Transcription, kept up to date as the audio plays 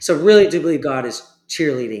So really do believe God is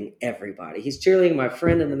cheerleading everybody. He's cheerleading my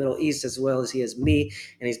friend in the Middle East as well as he is me.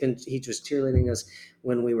 And he was cheerleading us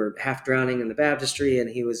when we were half drowning in the baptistry. And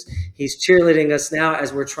he's cheerleading us now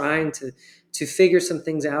as we're trying to figure some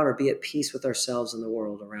things out or be at peace with ourselves and the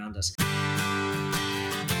world around us.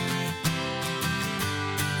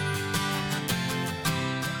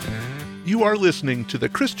 You are listening to the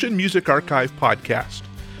Christian Music Archive podcast,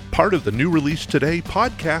 part of the New Release Today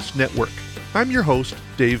podcast network. I'm your host,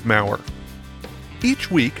 Dave Maurer.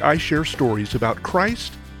 Each week, I share stories about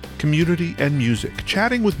Christ, community, and music,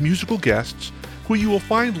 chatting with musical guests who you will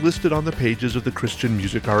find listed on the pages of the Christian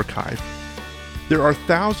Music Archive. There are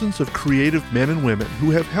thousands of creative men and women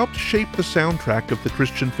who have helped shape the soundtrack of the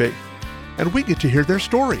Christian faith, and we get to hear their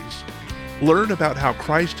stories, learn about how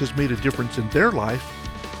Christ has made a difference in their life,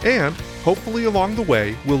 and hopefully along the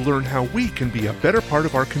way, we'll learn how we can be a better part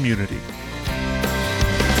of our community.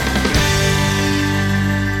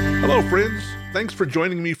 Hello, friends. Thanks for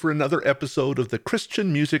joining me for another episode of the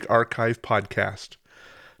Christian Music Archive podcast.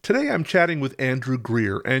 Today I'm chatting with Andrew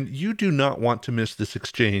Greer, and you do not want to miss this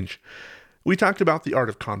exchange. We talked about the art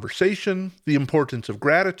of conversation, the importance of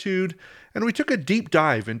gratitude, and we took a deep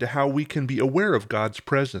dive into how we can be aware of God's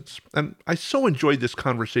presence. And I so enjoyed this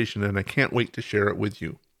conversation, and I can't wait to share it with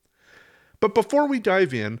you. But before we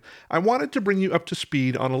dive in, I wanted to bring you up to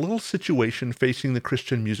speed on a little situation facing the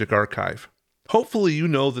Christian Music Archive. Hopefully you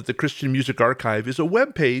know that the Christian Music Archive is a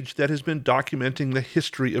web page that has been documenting the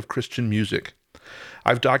history of Christian music.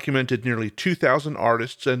 I've documented nearly 2,000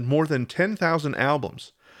 artists and more than 10,000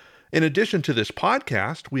 albums. In addition to this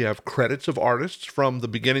podcast, we have credits of artists from the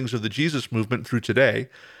beginnings of the Jesus movement through today.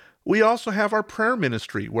 We also have our prayer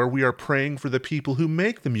ministry, where we are praying for the people who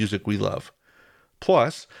make the music we love.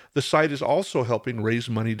 Plus, the site is also helping raise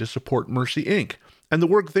money to support Mercy Inc. and the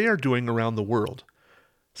work they are doing around the world.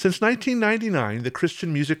 Since 1999, the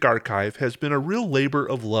Christian Music Archive has been a real labor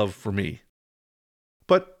of love for me.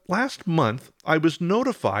 But last month, I was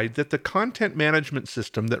notified that the content management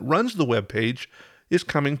system that runs the web page is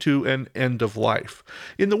coming to an end of life.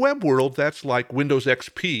 In the web world, that's like Windows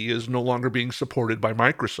XP is no longer being supported by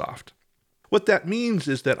Microsoft. What that means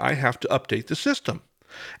is that I have to update the system.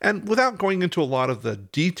 And without going into a lot of the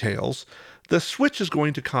details, the switch is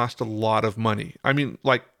going to cost a lot of money. I mean,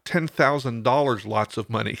 like $10,000 lots of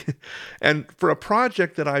money. And for a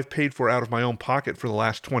project that I've paid for out of my own pocket for the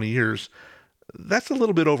last 20 years, that's a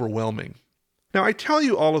little bit overwhelming. Now, I tell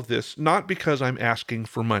you all of this not because I'm asking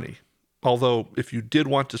for money. Although, if you did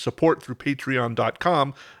want to support through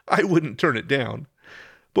patreon.com, I wouldn't turn it down.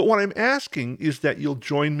 But what I'm asking is that you'll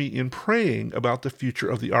join me in praying about the future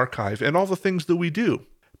of the archive and all the things that we do.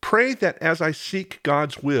 Pray that as I seek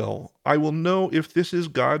God's will, I will know if this is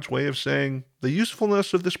God's way of saying the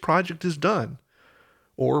usefulness of this project is done.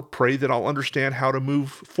 Or pray that I'll understand how to move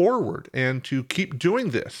forward and to keep doing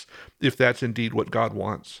this, if that's indeed what God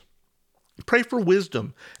wants. Pray for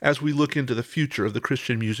wisdom as we look into the future of the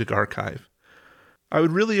Christian Music Archive. I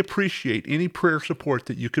would really appreciate any prayer support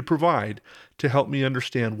that you could provide to help me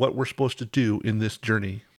understand what we're supposed to do in this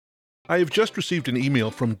journey. I have just received an email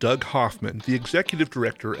from Doug Hoffman, the executive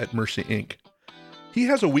director at Mercy Inc. He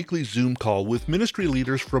has a weekly Zoom call with ministry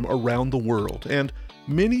leaders from around the world, and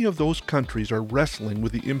many of those countries are wrestling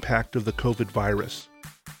with the impact of the COVID virus.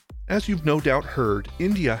 As you've no doubt heard,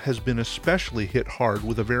 India has been especially hit hard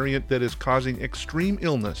with a variant that is causing extreme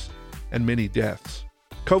illness and many deaths.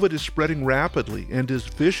 COVID is spreading rapidly and is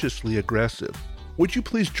viciously aggressive. Would you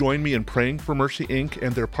please join me in praying for Mercy Inc.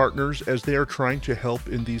 and their partners as they are trying to help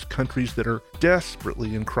in these countries that are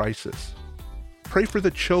desperately in crisis? Pray for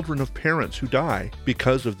the children of parents who die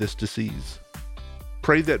because of this disease.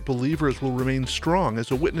 Pray that believers will remain strong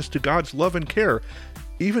as a witness to God's love and care,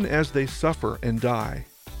 even as they suffer and die.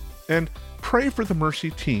 And pray for the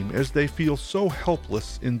Mercy team as they feel so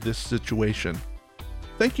helpless in this situation.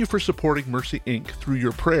 Thank you for supporting Mercy Inc. through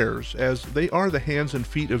your prayers, as they are the hands and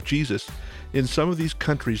feet of Jesus in some of these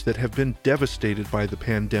countries that have been devastated by the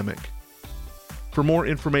pandemic. For more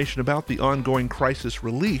information about the ongoing crisis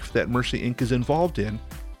relief that Mercy Inc. is involved in,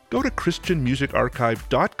 go to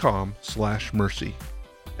christianmusicarchive.com/mercy.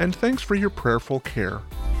 And thanks for your prayerful care.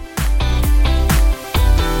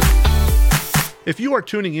 If you are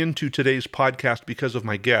tuning in to today's podcast because of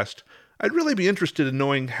my guest, I'd really be interested in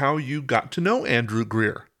knowing how you got to know Andrew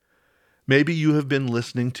Greer. Maybe you have been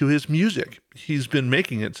listening to his music. He's been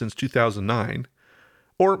making it since 2009.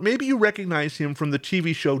 Or maybe you recognize him from the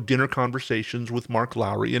TV show Dinner Conversations with Mark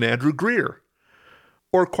Lowry and Andrew Greer.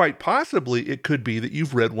 Or quite possibly, it could be that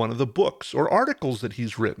you've read one of the books or articles that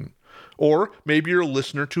he's written. Or maybe you're a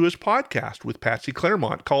listener to his podcast with Patsy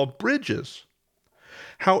Claremont called Bridges.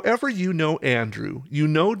 However you know Andrew, you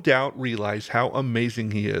no doubt realize how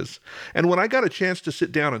amazing he is. And when I got a chance to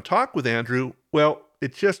sit down and talk with Andrew, well,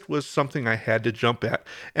 it just was something I had to jump at.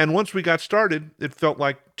 And once we got started, it felt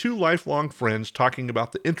like two lifelong friends talking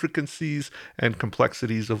about the intricacies and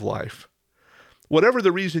complexities of life. Whatever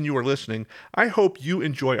the reason you are listening, I hope you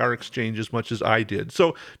enjoy our exchange as much as I did.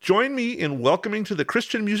 So join me in welcoming to the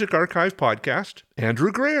Christian Music Archive podcast,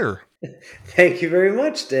 Andrew Greer. Thank you very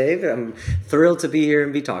much, Dave. I'm thrilled to be here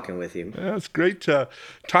and be talking with you. Yeah, it's great to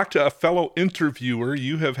talk to a fellow interviewer.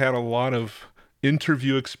 You have had a lot of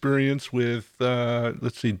interview experience with,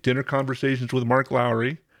 dinner conversations with Mark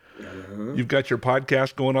Lowry. You've got your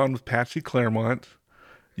podcast going on with Patsy Claremont.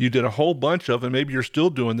 You did a whole bunch of, and maybe you're still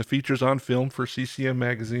doing the features on film for CCM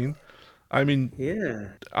magazine. I mean,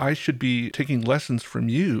 Yeah. I should be taking lessons from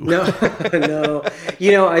you. No, no.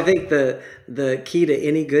 I think the key to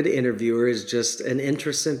any good interviewer is just an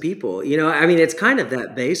interest in people. I mean, it's kind of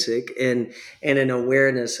that basic, and an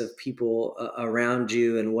awareness of people around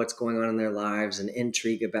you and what's going on in their lives and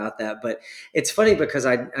intrigue about that. But it's funny because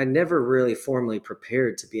I never really formally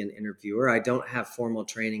prepared to be an interviewer. I don't have formal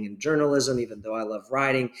training in journalism, even though I love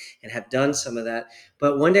writing and have done some of that.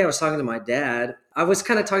 But one day I was talking to my dad. I was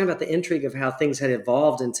kind of talking about the intrigue of how things had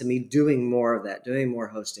evolved into me doing more of that, doing more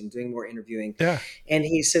hosting, doing more interviewing. Yeah. And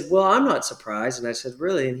he said, "Well, I'm not surprised." And I said,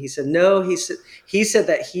 "Really?" And he said, "No." He said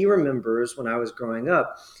that he remembers when I was growing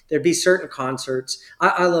up, there'd be certain concerts.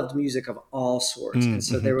 I loved music of all sorts, and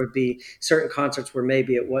so there would be certain concerts where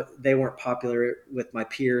maybe they weren't popular with my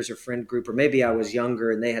peers or friend group, or maybe I was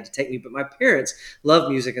younger and they had to take me. But my parents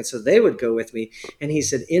loved music, and so they would go with me. And he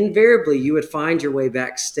said, invariably, you would find your way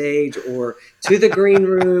backstage or to the green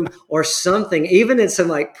room or something, even in some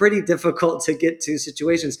like pretty difficult to get to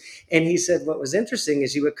situations. And he said, what was interesting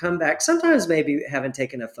is you would come back, sometimes maybe having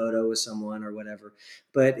taken a photo with someone or whatever.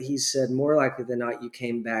 But he said, more likely than not, you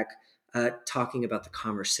came back talking about the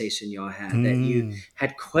conversation y'all had, that you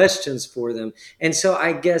had questions for them. And so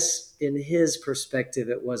I guess in his perspective,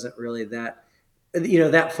 it wasn't really that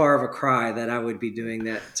far of a cry that I would be doing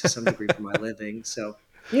that to some degree for my living. So,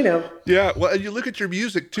 Yeah, well, and you look at your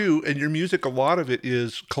music too, and your music, a lot of it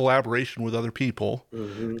is collaboration with other people.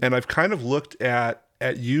 Mm-hmm. And I've kind of looked at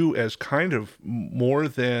you as kind of more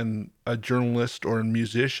than a journalist or a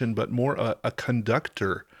musician, but more a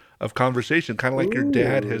conductor of conversation, kind of like your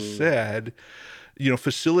dad has Ooh. said,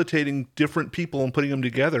 facilitating different people and putting them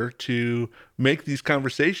together to make these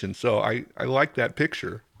conversations. So I like that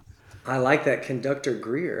picture. I like that, Conductor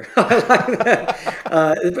Greer. I like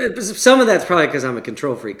that. But some of that's probably because I'm a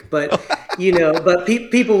control freak, but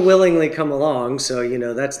people willingly come along, so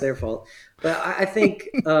that's their fault. But I think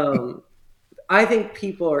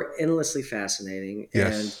people are endlessly fascinating,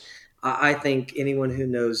 and Yes. I think anyone who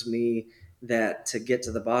knows me, that to get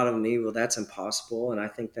to the bottom of me, well, that's impossible, and I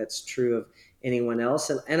think that's true of anyone else,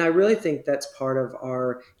 and I really think that's part of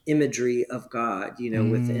our imagery of God,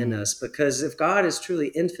 within Mm, us, because if God is truly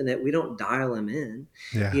infinite, we don't dial him in.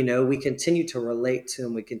 yeah. We continue to relate to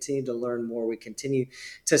him, we continue to learn more, we continue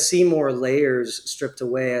to see more layers stripped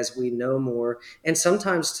away as we know more, and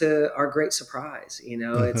sometimes to our great surprise,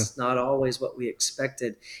 it's not always what we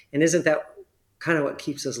expected. And isn't that kind of what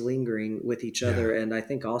keeps us lingering with each Yeah. other, and I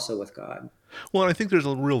think also with God? Well, I think there's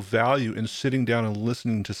a real value in sitting down and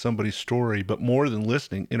listening to somebody's story, but more than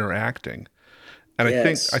listening, interacting. And I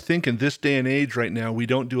Yes. think in this day and age right now, we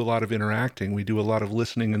don't do a lot of interacting. We do a lot of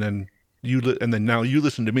listening, and then and then now you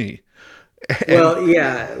listen to me. And Well,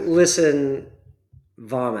 yeah, listen,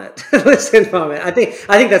 vomit. Listen, vomit. I think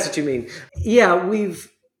that's what you mean. Yeah, we've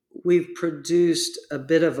produced a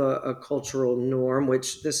bit of a cultural norm,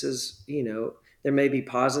 which this is, there may be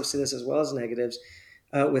positives to this as well as negatives,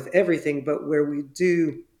 with everything, but where we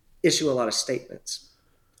do issue a lot of statements.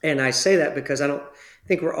 And I say that because I don't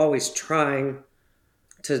think we're always trying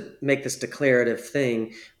to make this declarative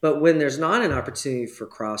thing. But when there's not an opportunity for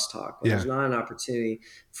crosstalk, when yeah, there's not an opportunity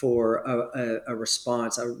for a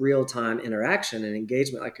response, a real time interaction and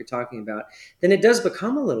engagement, like you're talking about, then it does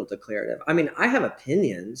become a little declarative. I mean, I have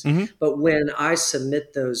opinions, hmm, but when I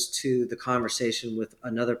submit those to the conversation with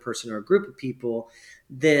another person or a group of people,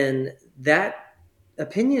 then that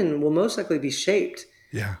opinion will most likely be shaped,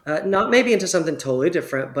 yeah, not maybe into something totally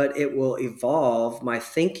different, but it will evolve. My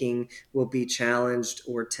thinking will be challenged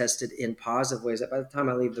or tested in positive ways, that by the time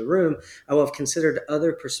I leave the room, I will have considered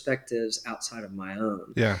other perspectives outside of my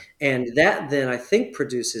own. yeah, And that then I think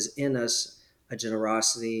produces in us a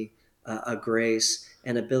generosity, a grace,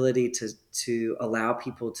 an ability to allow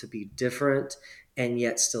people to be different and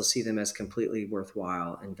yet still see them as completely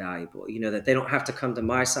worthwhile and valuable. That they don't have to come to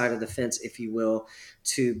my side of the fence, if you will,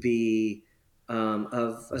 to be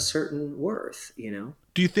of a certain worth,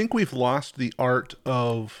 Do you think we've lost the art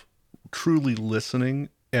of truly listening?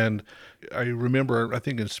 And I remember, I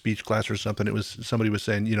think in speech class or something, it was somebody was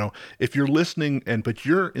saying, if you're listening but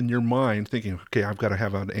you're in your mind thinking, okay, I've got to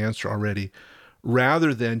have an answer already,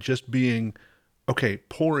 rather than just being, okay,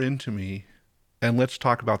 pour into me and let's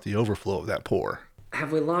talk about the overflow of that pour.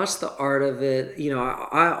 Have we lost the art of it?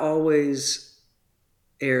 I always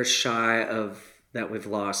err shy of that we've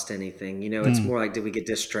lost anything. It's Mm, more like, did we get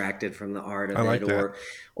distracted from the art I of it, like that.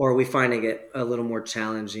 or are we finding it a little more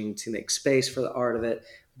challenging to make space for the art of it?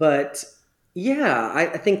 But yeah,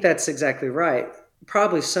 I think that's exactly right.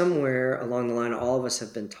 Probably somewhere along the line, all of us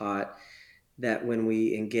have been taught that when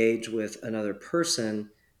we engage with another person,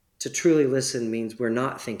 to truly listen means we're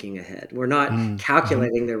not thinking ahead. We're not Mm, hmm.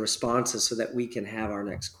 calculating their responses so that we can have our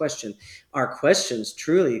next question. Our questions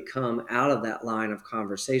truly come out of that line of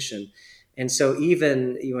conversation. And so,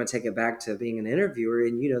 even you want to take it back to being an interviewer,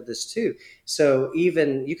 and you know this too. So,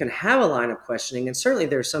 even you can have a line of questioning, and certainly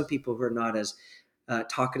there are some people who are not as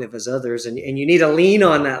talkative as others, and you need to lean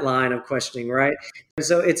on that line of questioning, right? And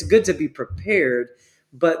so, it's good to be prepared,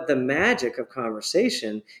 but the magic of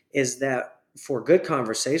conversation is that for good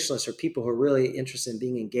conversationalists or people who are really interested in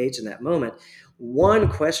being engaged in that moment, one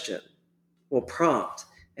question will prompt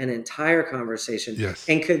an entire conversation Yes.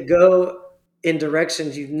 and could go in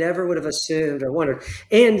directions you never would have assumed or wondered.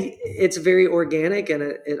 And it's very organic, and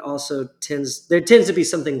it also tends to be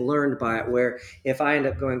something learned by it, where if I end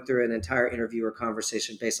up going through an entire interview or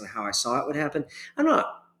conversation based on how I saw it would happen, I'm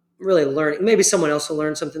not really learning. Maybe someone else will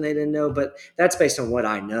learn something they didn't know, but that's based on what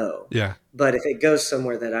I know. Yeah. But if it goes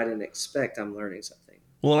somewhere that I didn't expect, I'm learning something.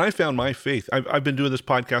 Well, and I found my faith. I've been doing this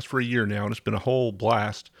podcast for a year now, and it's been a whole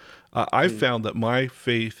blast. I've Mm. found that my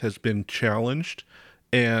faith has been challenged,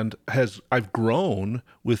 and I've grown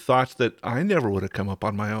with thoughts that I never would have come up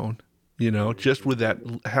on my own. Just with that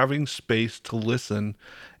having space to listen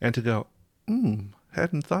and to go,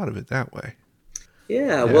 hadn't thought of it that way.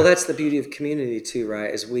 Yeah, well, Yeah, that's the beauty of community too,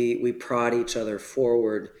 right? Is we prod each other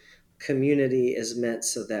forward. Community is meant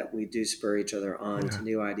so that we do spur each other on yeah, to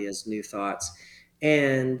new ideas, new thoughts,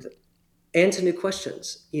 and and to new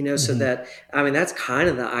questions. So hmm, that, I mean, that's kind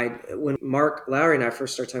of the I when Mark Lowry and I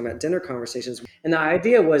first started talking about dinner conversations, and the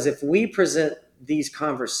idea was, if we present these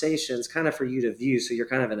conversations kind of for you to view, so you're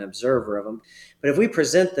kind of an observer of them, but if we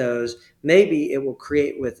present those, maybe it will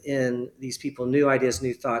create within these people new ideas,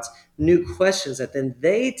 new thoughts, new questions that then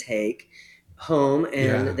they take home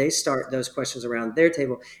and yeah, they start those questions around their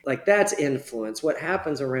table. Like, that's influence. What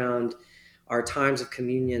happens around our times of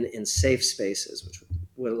communion in safe spaces, which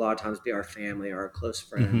would a lot of times be our family or our close hmm,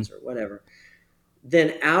 friends or whatever,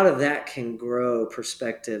 then out of that can grow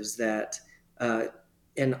perspectives that, uh,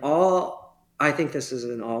 in all, I think this is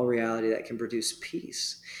in all reality, that can produce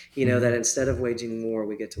peace. That hmm, instead of waging war,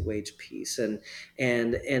 we get to wage peace, and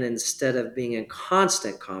instead of being in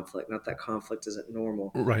constant conflict, not that conflict isn't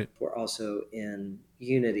normal, right. we're also in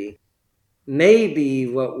unity. Maybe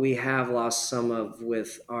what we have lost some of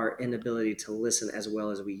with our inability to listen as well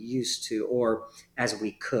as we used to, or as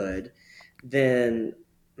we could, then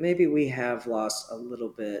maybe we have lost a little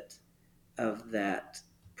bit of that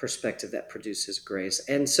perspective that produces grace.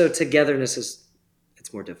 And so togetherness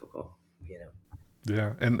it's more difficult, you know.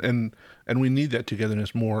 Yeah, and we need that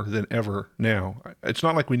togetherness more than ever now. It's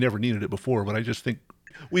not like we never needed it before, but I just think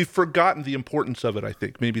we've forgotten the importance of it. I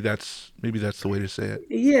think maybe that's the way to say it.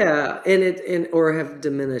 Yeah, and or have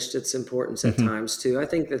diminished its importance at Hmm. times too. I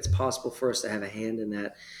think that's possible for us to have a hand in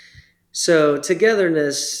that. So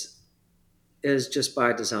togetherness is just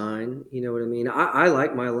by design. You know what I mean? I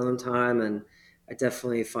like my alone time, and I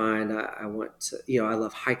definitely find I want to. I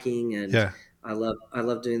love hiking, and Yeah, I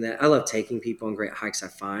love doing that. I love taking people on great hikes I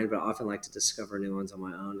find, but I often like to discover new ones on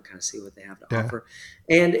my own to kind of see what they have to yeah, offer.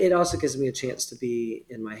 And it also gives me a chance to be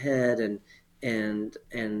in my head, and in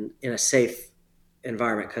a safe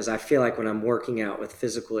environment, because I feel like when I'm working out with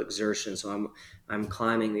physical exertion, so I'm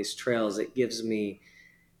climbing these trails, it gives me,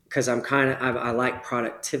 because I like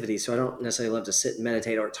productivity, so I don't necessarily love to sit and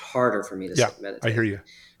meditate, or it's harder for me to yeah. sit and I hear meditate.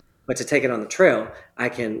 you. But to take it on the trail, I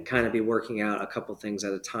can kind of be working out a couple things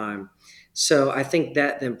at a time. So I think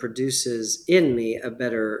that then produces in me a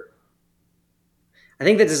better. I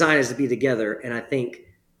think the design is to be together, and I think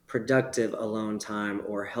productive alone time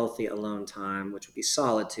or healthy alone time, which would be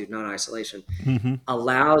solitude, not isolation, Hmm.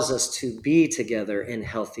 allows us to be together in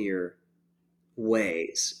healthier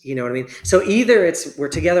ways. You know what I mean? So either it's we're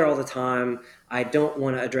together all the time, I don't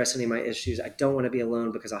want to address any of my issues, I don't want to be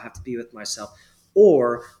alone because I'll have to be with myself,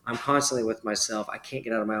 or I'm constantly with myself, I can't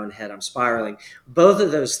get out of my own head, I'm spiraling. Both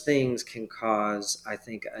of those things can cause, I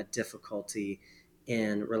think, a difficulty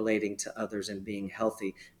in relating to others and being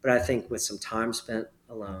healthy. But I think with some time spent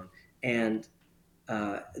alone and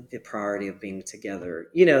the priority of being together,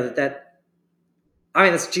 I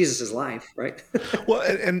mean, that's Jesus's life, right? Well,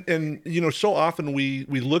 and so often we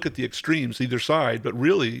look at the extremes, either side, but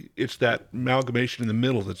really it's that amalgamation in the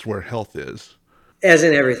middle that's where health is. As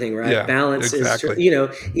in everything, right? Yeah, Balance is, exactly.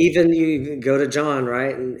 even you go to John,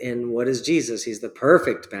 right? And what is Jesus? He's the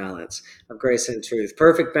perfect balance of grace and truth.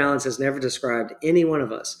 Perfect balance has never described any one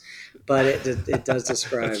of us, but it does That's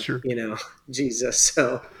describe, true. Jesus.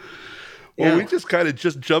 So, Well, we yeah. just kind of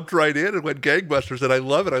just jumped right in and went gangbusters, and I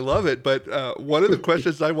love it. I love it. But one of the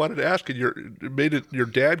questions I wanted to ask, and your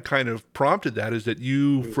dad kind of prompted that, is that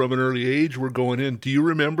you, from an early age, were going in. Do you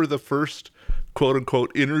remember the first quote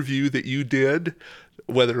unquote interview that you did,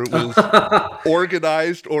 whether it was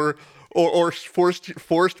organized or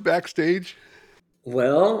forced backstage?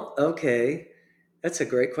 Well, okay. That's a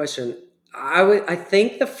great question. I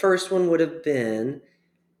think the first one would have been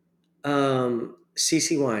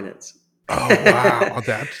CC Winans. Oh wow,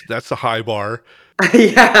 that's a high bar.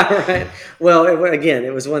 Yeah, right. Well, again,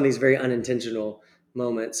 it was one of these very unintentional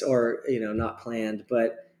moments, or not planned.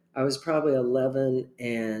 But I was probably 11,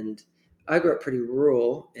 and I grew up pretty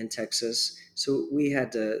rural in Texas, so we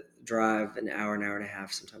had to drive an hour and a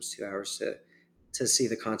half, sometimes 2 hours to see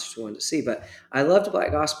the concerts we wanted to see. But I loved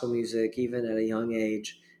black gospel music even at a young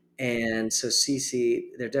age, and so Cece,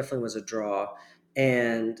 there definitely was a draw.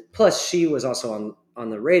 And plus, she was also on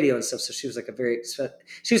the radio and stuff, so she was like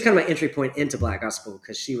she was kind of my entry point into black gospel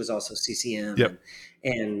because she was also CCM Yep.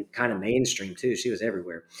 and kind of mainstream too. She was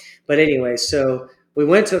everywhere. But anyway, so we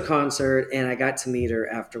went to a concert and I got to meet her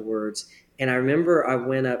afterwards. And I remember I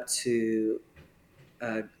went up to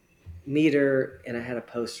meet her and I had a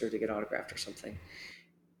poster to get autographed or something.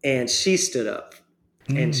 And she stood up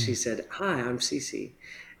and she Mm. said, "Hi, I'm Cece."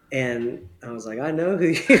 And I was like, "I know who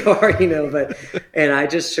you are, and I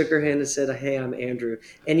just shook her hand and said, "Hey, I'm Andrew."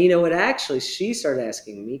 And you know what? Actually, she started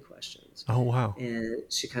asking me questions. Oh wow. And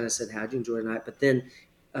she kind of said, "How'd you enjoy the night?" But then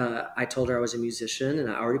I told her I was a musician and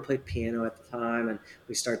I already played piano at the time. And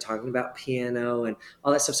we started talking about piano and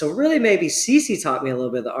all that stuff. So really, maybe Cece taught me a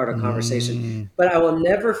little bit of the art of conversation. Mm. But I will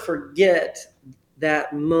never forget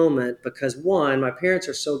that moment because, one, my parents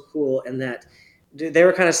are so cool, and that they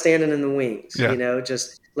were kind of standing in the wings, Yeah.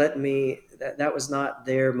 just let me, that was not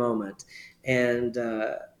their moment. And,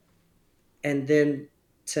 and then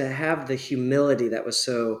to have the humility that was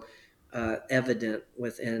so evident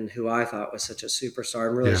within who I thought was such a superstar,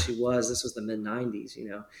 and really Yeah. she was. This was the mid '90s,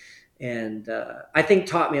 and I think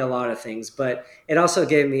taught me a lot of things, but it also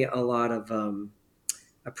gave me a lot of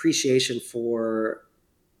appreciation for.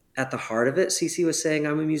 At the heart of it, Cece was saying,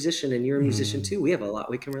 "I'm a musician and you're a musician Mm. too. We have a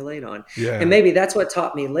lot we can relate on." And Yeah. maybe that's what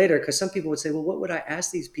taught me later, because some people would say, "Well, what would I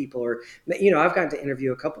ask these people?" Or, I've gotten to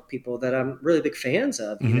interview a couple of people that I'm really big fans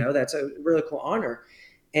of, Hmm. that's a really cool honor.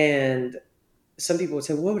 And some people would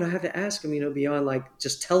say, "What would I have to ask them, beyond like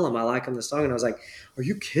just tell them I like them the song?" And I was like, "Are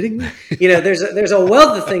you kidding me?" There's a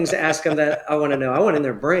wealth of things to ask them that I want to know. I want in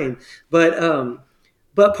their brain.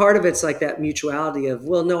 But part of it's like that mutuality of,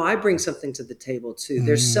 well, no, I bring something to the table too.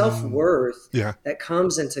 There's Mm. self-worth Yeah. that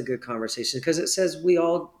comes into good conversation because it says we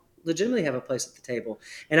all legitimately have a place at the table.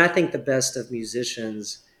 And I think the best of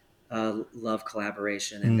musicians love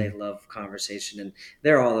collaboration and they Mm. love conversation, and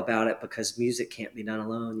they're all about it because music can't be done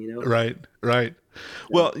alone. Right, right. So,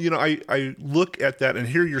 Well, I look at that and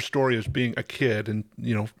hear your story as being a kid and,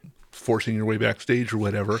 forcing your way backstage or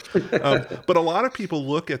whatever. But a lot of people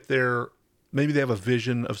look at maybe they have a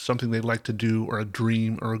vision of something they'd like to do or a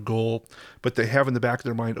dream or a goal, but they have in the back of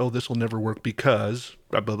their mind, oh, this will never work because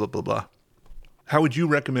blah, blah, blah, blah, blah. How would you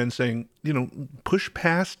recommend saying, push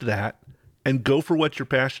past that and go for what you're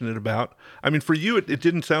passionate about? I mean, for you, it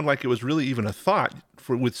didn't sound like it was really even a thought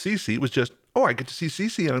with Cece. It was just, oh, I get to see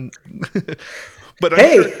Cece on. But I'm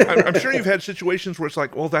sure hey. I'm sure you've had situations where it's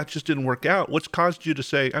like, well, that just didn't work out. What's caused you to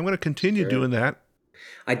say, I'm going to continue Sure. doing that?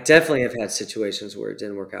 I definitely have had situations where it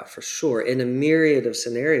didn't work out for sure in a myriad of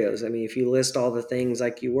scenarios. I mean, if you list all the things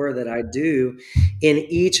like you were that I do in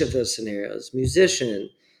each of those scenarios, musician,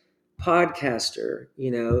 podcaster,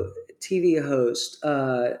 TV host,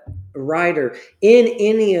 writer, in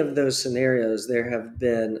any of those scenarios, there have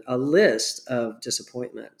been a list of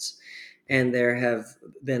disappointments, and there have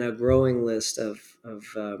been a growing list of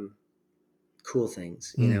cool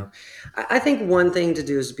things. Mm. I think one thing to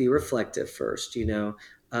do is be reflective first.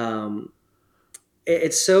 Um,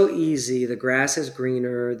 it's so easy. The grass is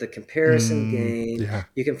greener, the comparison Mm. game. Yeah.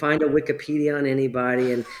 You can find a Wikipedia on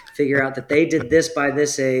anybody and figure out that they did this by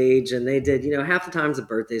this age and they did, half the times the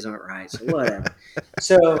birthdays aren't right. So whatever.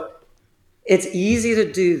 So It's easy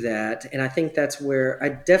to do that, and I think that's where I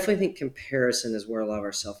definitely think comparison is where a lot of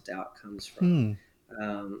our self-doubt comes from.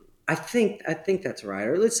 Hmm. I think that's right,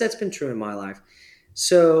 or at least that's been true in my life.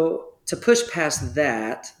 So to push past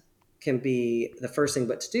that can be the first thing,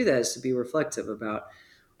 but to do that is to be reflective about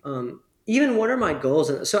even what are my goals.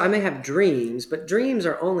 And so I may have dreams, but dreams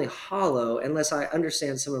are only hollow unless I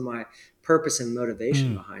understand some of my purpose and motivation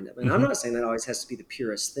Hmm. behind them. And I'm Hmm. not saying that always has to be the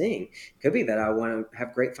purest thing. It could be that I want to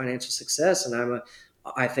have great financial success, and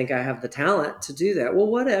I think I have the talent to do that. Well,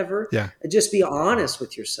 whatever. Yeah. Just be honest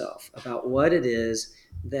with yourself about what it is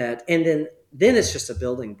that, and then it's just a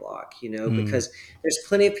building block, Hmm. because there's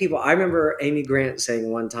plenty of people. I remember Amy Grant saying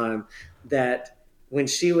one time that when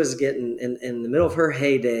she was getting in the middle of her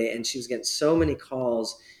heyday and she was getting so many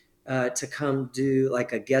calls to come do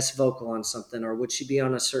like a guest vocal on something, or would she be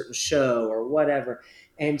on a certain show or whatever.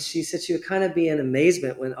 And she said she would kind of be in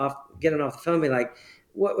amazement when getting off the phone, be like,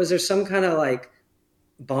 what was there some kind of like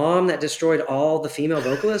bomb that destroyed all the female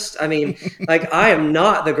vocalists? I mean, like, I am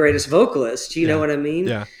not the greatest vocalist, you know Yeah. what I mean?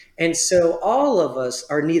 Yeah. And so all of us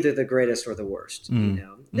are neither the greatest or the worst, Hmm.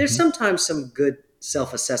 There's Hmm. sometimes some good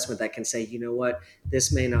self-assessment that can say, you know what,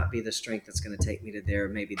 this may not be the strength that's going to take me to there,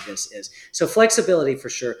 maybe this is. So flexibility for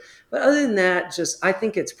sure. But other than that, just I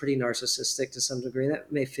think it's pretty narcissistic to some degree.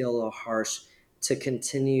 That may feel a little harsh to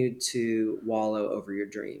continue to wallow over your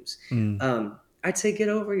dreams. Hmm. I'd say get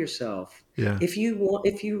over yourself. Yeah. If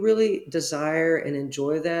you really desire and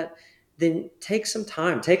enjoy that, then take some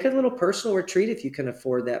time. Take a little personal retreat if you can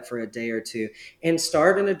afford that for a day or two, and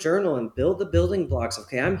start in a journal and build the building blocks.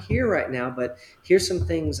 Okay, I'm here right now, but here's some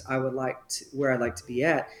things I would like to, where I'd like to be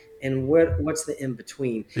at, and what's the in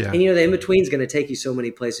between. Yeah. And the in between is going to take you so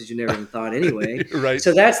many places you never even thought anyway. Right.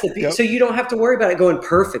 So Yep. so you don't have to worry about it going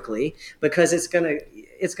perfectly, because it's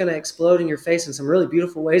gonna explode in your face in some really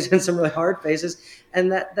beautiful ways and some really hard faces,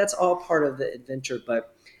 and that's all part of the adventure.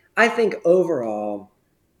 But I think overall,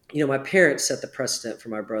 my parents set the precedent for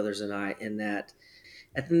my brothers and I, in that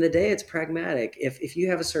at the end of the day, it's pragmatic. If you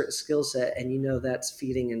have a certain skill set and that's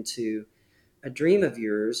feeding into a dream of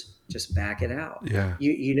yours, just back it out. Yeah.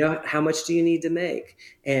 You know, how much do you need to make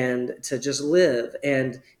and to just live?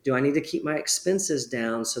 And do I need to keep my expenses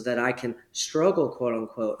down so that I can struggle, quote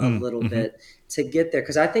unquote, a Mm. little Hmm. bit to get there?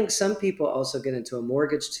 Because I think some people also get into a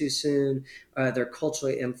mortgage too soon. They're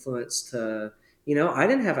culturally influenced to, I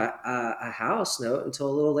didn't have a house note until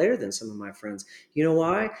a little later than some of my friends. You know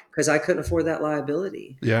why? Because I couldn't afford that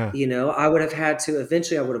liability. Yeah. I would have had to,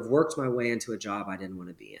 eventually I would have worked my way into a job I didn't want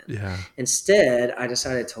to be in. Yeah. Instead, I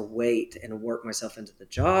decided to wait and work myself into the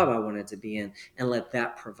job I wanted to be in, and let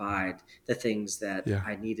that provide the things that Yeah.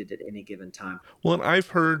 I needed at any given time. Well, and I've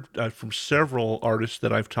heard from several artists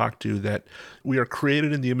that I've talked to that we are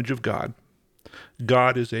created in the image of God.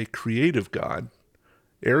 God is a creative God.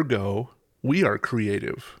 Ergo, we are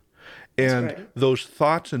creative. That's And right. those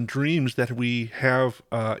thoughts and dreams that we have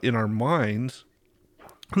in our minds,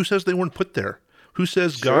 who says they weren't put there? Who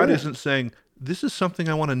says God Sure. isn't saying, this is something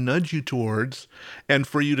I want to nudge you towards, and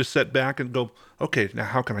for you to set back and go, okay, now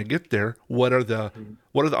how can I get there? Mhm. What are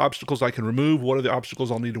the obstacles I can remove? What are the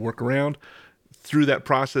obstacles I'll need to work around? Through that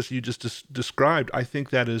process you just described, I think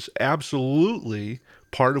that is absolutely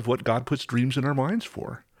part of what God puts dreams in our minds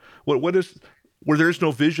for. What is where there is no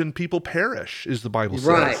vision, people perish, as the Bible says.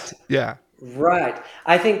 Right. Yeah. Right.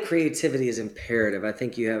 I think creativity is imperative. I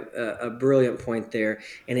think you have a brilliant point there.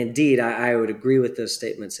 And indeed, I would agree with those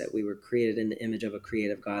statements that we were created in the image of a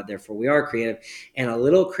creative God. Therefore, we are creative. And a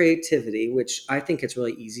little creativity, which I think it's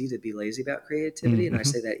really easy to be lazy about creativity. And I Mm-hmm.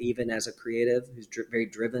 say that even as a creative who's very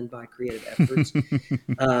driven by creative efforts.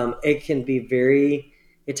 It can be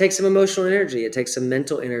it takes some emotional energy. It takes some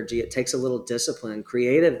mental energy. It takes a little discipline.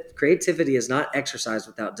 Creativity is not exercised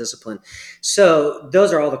without discipline. So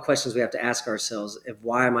those are all the questions we have to ask ourselves of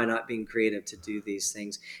why am I not being creative to do these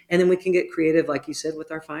things? And then we can get creative, like you said,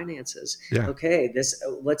 with our finances. Yeah. Okay,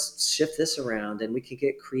 let's shift this around, and we can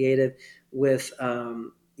get creative with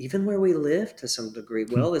even where we live to some degree.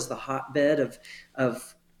 Well, is the hotbed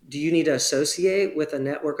of do you need to associate with a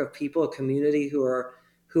network of people, a community who are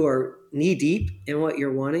knee deep in what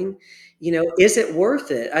you're wanting? Is it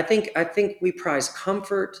worth it? I think we prize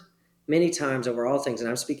comfort many times over all things, and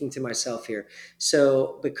I'm speaking to myself here.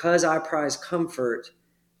 So because I prize comfort,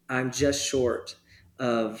 I'm just Mm.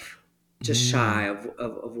 shy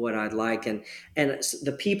of what I'd like. And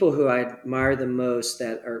the people who I admire the most,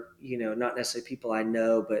 that are, not necessarily people I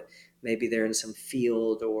know, but maybe they're in some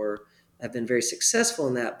field or have been very successful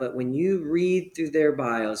in that. But when you read through their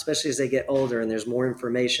bio, especially as they get older and there's more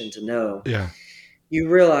information to know, Yeah. you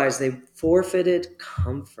realize they forfeited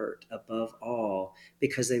comfort above all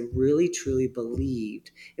because they really truly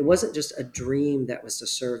believed it wasn't just a dream that was to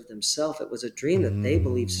serve themselves. It was a dream that they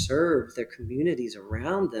believed Mm, served their communities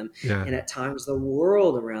around them yeah. and at times the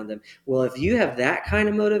world around them. Well, if you have that kind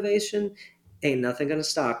of motivation, ain't nothing going to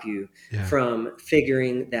stop you Yeah. from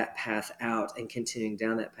figuring that path out and continuing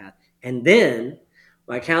down that path. And then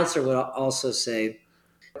my counselor would also say,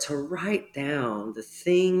 to write down the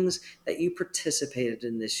things that you participated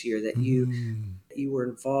in this year, that Mm, you were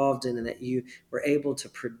involved in and that you were able to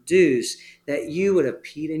produce, that you would have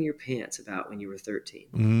peed in your pants about when you were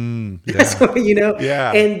 13. yeah. So,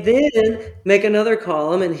 Yeah. and then make another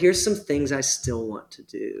column and here's some things I still want to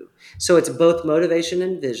do. So it's both motivation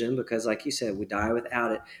and vision because like you said, we die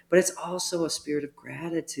without it, but it's also a spirit of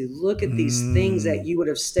gratitude. Look at these things that Mm, you would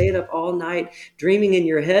have stayed up all night dreaming in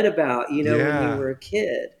your head about, when you yeah. were a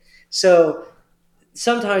kid. So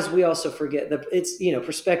sometimes we also forget that it's,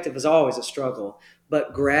 perspective is always a struggle,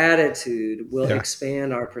 but gratitude will Yeah.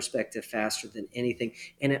 expand our perspective faster than anything.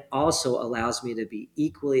 And it also allows me to be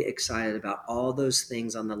equally excited about all those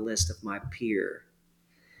things on the list of my peer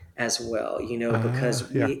as well, because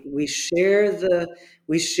Yeah. we share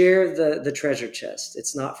the treasure chest.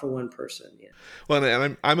 It's not for one person. Yeah. Well,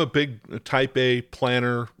 and I'm a big type A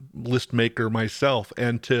planner, list maker myself,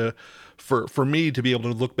 and for me to be able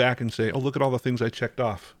to look back and say, oh, look at all the things I checked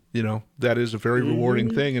off. That is a very rewarding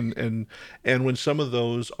Hmm. thing, and when some of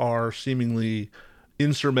those are seemingly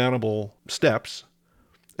insurmountable steps,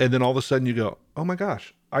 and then all of a sudden you go, oh my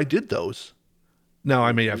gosh, I did those. Now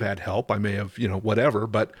I may have Hmm. had help, I may have whatever,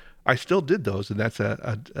 but I still did those, and that's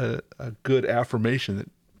a good affirmation that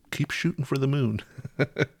keep shooting for the moon.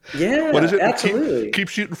 What is Yeah, it? absolutely. Keep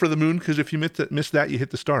shooting for the moon because if you miss that, you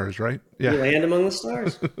hit the stars, right? Yeah. You land among the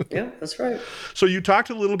stars. Yeah, that's right. So you talked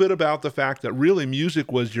a little bit about the fact that really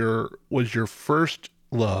music was your first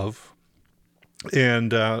love,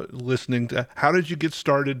 and listening to. How did you get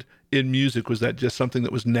started in music? Was that just something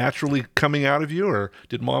that was naturally coming out of you, or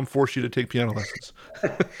did mom force you to take piano lessons?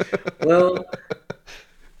 Well,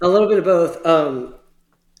 a little bit of both.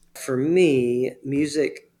 For me,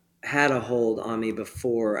 music had a hold on me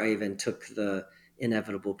before I even took the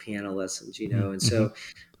inevitable piano lessons, And Mm-hmm. so,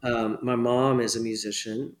 my mom is a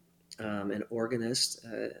musician, an organist,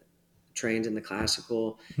 trained in the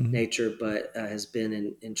classical Mm-hmm. nature, but has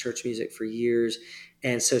been in church music for years.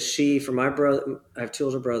 And so she, for my brother, I have two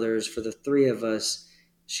older brothers. For the three of us,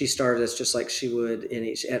 she started us just like she would in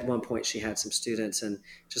each. At one point, she had some students, and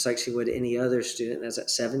just like she would any other student, as at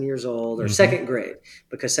 7 years old or Mm-hmm. second grade,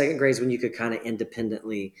 because second grade is when you could kind of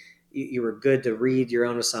independently. You were good to read your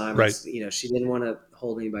own Right. assignments. She didn't want to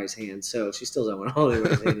hold anybody's hand, so she still doesn't want to hold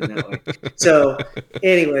anybody's hand in that way. So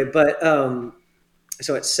anyway, but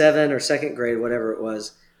so at seven or second grade, whatever it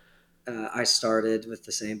was, I started with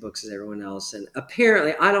the same books as everyone else. And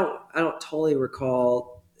apparently, I don't totally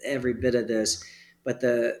recall every bit of this, but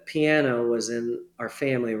the piano was in our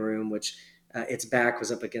family room, which its back was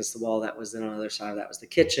up against the wall. That was then on the other side. That was the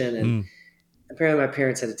kitchen. And Mm. apparently, my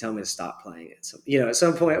parents had to tell me to stop playing it. So, at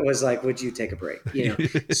some point, it was like, "Would you take a break?"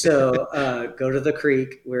 So go to the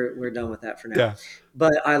creek. We're done with that for now. Yeah.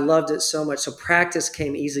 But I loved it so much. So practice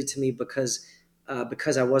came easy to me because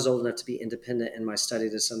I was old enough to be independent in my study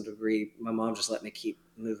to some degree. My mom just let me keep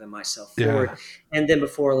moving myself forward. Yeah. And then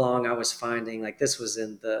before long, I was finding like this was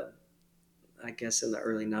I guess in the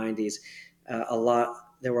early 90s,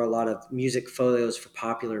 there were a lot of music photos for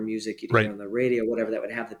popular music you'd hear Right. on the radio, whatever, that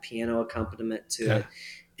would have the piano accompaniment to Yeah. it.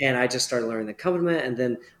 And I just started learning the accompaniment. And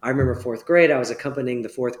then I remember fourth grade, I was accompanying the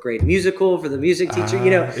fourth grade musical for the music teacher.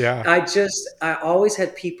 Yeah. I always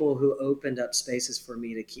had people who opened up spaces for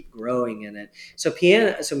me to keep growing in it.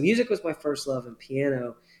 So music was my first love, and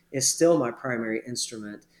piano is still my primary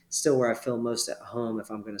instrument, still where I feel most at home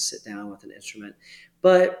if I'm going to sit down with an instrument.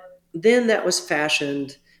 But then that was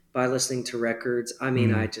fashioned by listening to records. I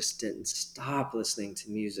mean, I Mm. just didn't stop listening to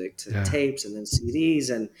music, to Yeah. tapes and then CDs.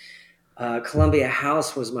 And Columbia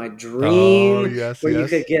House was my Oh, dream, yes, where you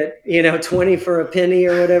could yes. get 20 for a penny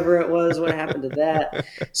or whatever it was. What happened to that?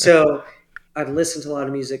 So I'd listened to a lot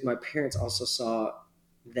of music. My parents also saw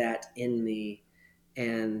that in me,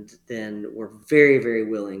 and then were very, very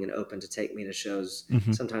willing and open to take me to shows,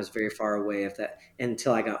 Hmm. sometimes very far away, if that,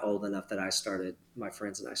 until I got old enough that my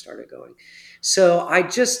friends and I started going. So I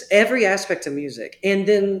just, every aspect of music. And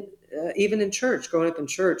then even in church, growing up in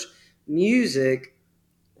church, music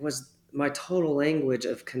was my total language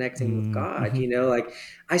of connecting with God. Mm-hmm. Like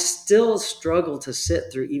I still struggle to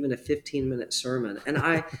sit through even a 15-minute sermon. And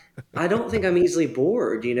I don't think I'm easily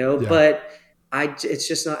bored, Yeah. but it's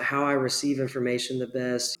just not how I receive information the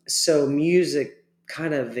best. So music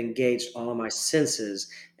kind of engaged all my senses,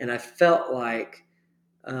 and I felt like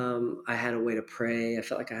I had a way to pray. I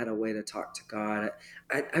felt like I had a way to talk to God.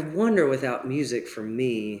 I wonder, without music, for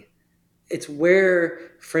me, it's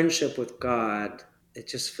where friendship with God, it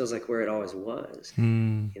just feels like where it always was,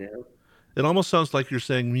 Hmm. you know? It almost sounds like you're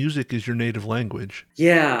saying music is your native language,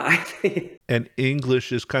 Yeah, I think, and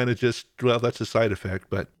English is kind of just, well, that's a side effect,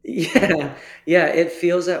 but yeah, yeah, it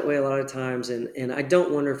feels that way a lot of times, and I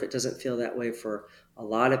don't wonder if it doesn't feel that way for a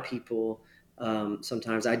lot of people.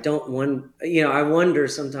 Sometimes I don't want, I wonder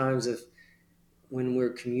sometimes if when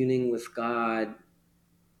we're communing with God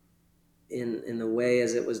in the way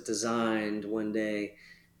as it was designed one day,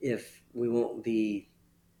 if we won't be,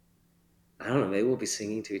 I don't know, maybe we'll be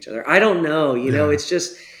singing to each other. I don't know. yeah, It's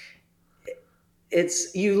just,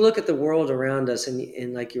 it's, you look at the world around us,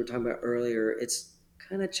 and like you were talking about earlier, it's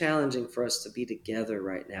kind of challenging for us to be together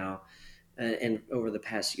right now, and over the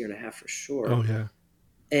past year and a half for oh sure. yeah,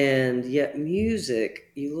 And yet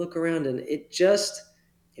music, you look around and it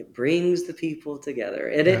brings the people together,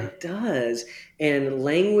 and yeah, it does. And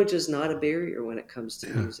language is not a barrier when it comes to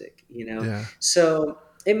yeah, music. yeah. So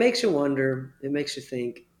it makes you wonder, it makes you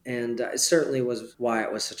think, and it certainly was why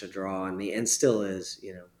it was such a draw on me, and still is.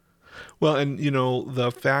 Well, and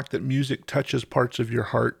the fact that music touches parts of your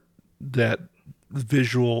heart that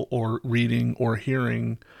visual or reading or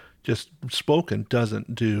hearing just spoken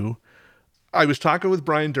doesn't do. I was talking with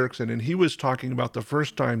Brian Dirksen, and he was talking about the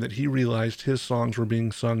first time that he realized his songs were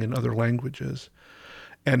being sung in other languages,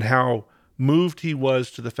 and how moved he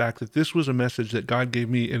was to the fact that this was a message that God gave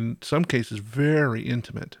me, in some cases very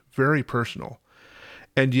intimate, very personal.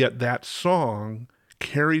 And yet that song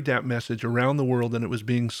carried that message around the world, and it was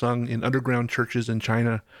being sung in underground churches in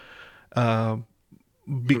China, uh,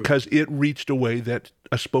 because it reached a way that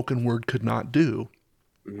a spoken word could not do.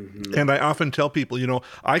 Hmm. And I often tell people,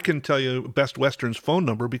 I can tell you Best Western's phone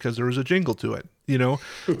number because there was a jingle to it.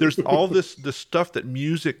 There's all this stuff that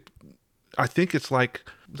music. I think it's like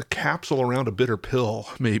the capsule around a bitter pill,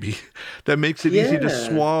 maybe, that makes it easy to Yeah.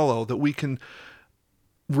 swallow. That we can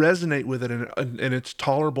resonate with it, and it's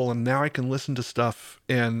tolerable. And now I can listen to stuff.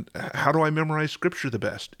 And how do I memorize scripture the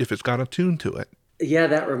best if it's got a tune to it? Yeah,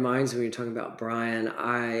 that reminds me, when you're talking about Brian,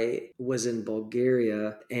 I was in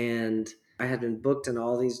Bulgaria, and I had been booked in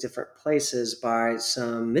all these different places by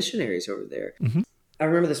some missionaries over there. Hmm. I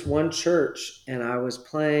remember this one church, and I was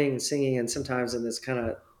playing and singing, and sometimes in this kind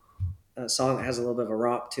of song that has a little bit of a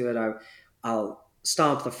rock to it, I'll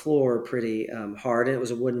stomp the floor pretty hard, and it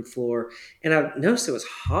was a wooden floor, and I noticed it was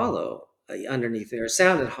hollow underneath there. It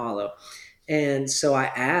sounded hollow, and so I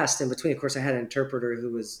asked in between. Of course, I had an interpreter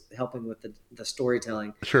who was helping with the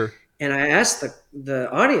storytelling, Sure. and I asked the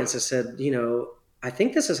audience. I said, I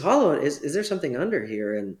think this is hollow. Is there something under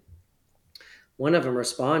here? And one of them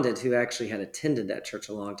responded, who actually had attended that church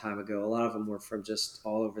a long time ago. A lot of them were from just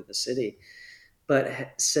all over the city, but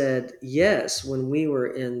said, yes, when we were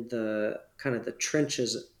in the kind of the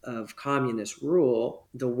trenches of communist rule,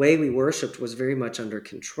 the way we worshiped was very much under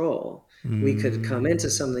control. We could come into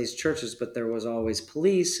Mm, some of these churches, but there was always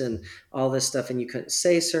police and all this stuff, and you couldn't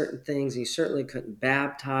say certain things, and you certainly couldn't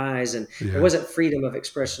baptize, and there yeah. wasn't freedom of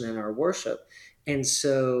expression in our worship. And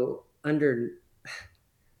so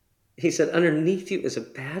he said, underneath you is a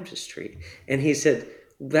baptistry. And he said,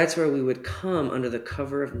 that's where we would come under the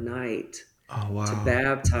cover of night Oh to wow.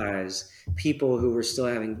 baptize people who were still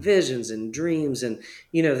having visions and dreams. And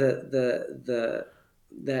the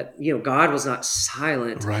that God was not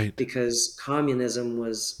silent Right. because communism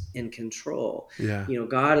was in control. Yeah.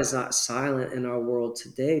 God is not silent in our world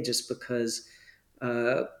today just because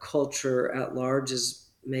culture at large is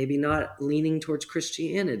maybe not leaning towards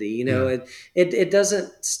Christianity. Yeah. It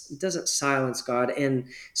doesn't silence God. And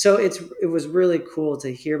so it was really cool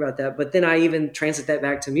to hear about that. But then I even translate that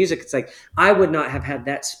back to music. It's like I would not have had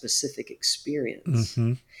that specific experience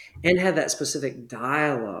Hmm. and had that specific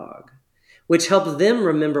dialogue, which helped them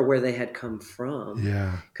remember where they had come from.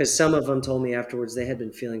 Yeah. Because some of them told me afterwards they had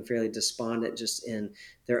been feeling fairly despondent just in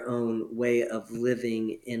their own way of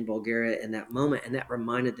living in Bulgaria in that moment. And that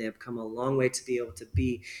reminded them, have come a long way to be able to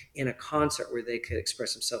be in a concert where they could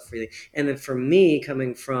express themselves freely. And then for me,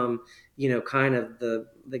 coming from, kind of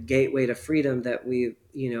the gateway to freedom that we,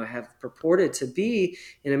 have purported to be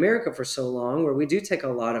in America for so long, where we do take a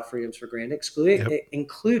lot of freedoms for granted, Yep.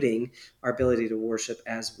 including our ability to worship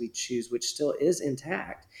as we choose, which still is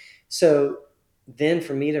intact. So then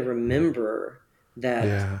for me to remember that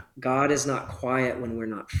Yeah. God is not quiet when we're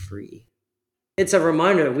not free. It's a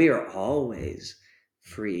reminder that we are always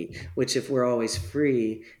free, which if we're always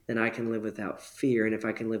free, then I can live without fear. And if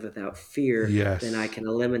I can live without fear, then I Yes. can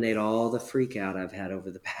eliminate all the freak out I've had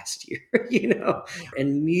over the past year,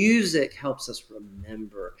 And music helps us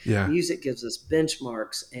remember. Yeah. Music gives us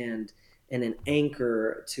benchmarks and an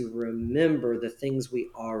anchor to remember the things we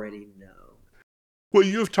already know. Well,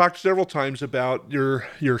 you've talked several times about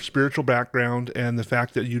your spiritual background and the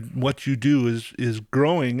fact that what you do is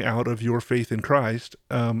growing out of your faith in Christ.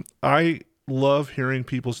 I love hearing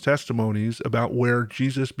people's testimonies about where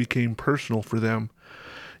Jesus became personal for them.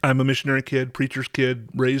 I'm a missionary kid, preacher's kid,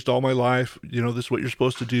 raised all my life. This is what you're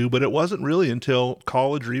supposed to do. But it wasn't really until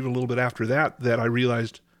college or even a little bit after that that I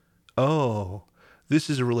realized, oh, this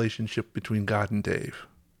is a relationship between God and Dave.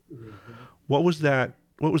 Mm-hmm. What was that?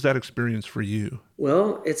 What was that experience for you?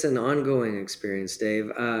 Well, it's an ongoing experience,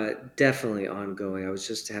 Dave. Definitely ongoing. I was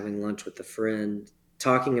just having lunch with a friend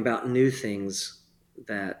talking about new things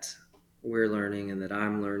that we're learning and that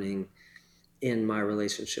I'm learning in my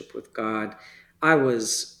relationship with God. I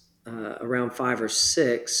was around 5 or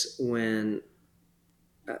 6 when,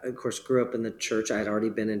 of course, grew up in the church. I had already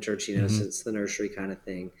been in church, Mm-hmm. since the nursery kind of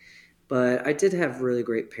thing. But I did have really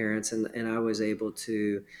great parents, and I was able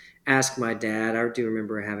to ask my dad. I do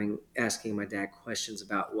remember asking my dad questions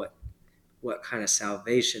about what kind of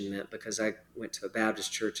salvation meant, because I went to a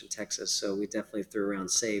Baptist church in Texas, so we definitely threw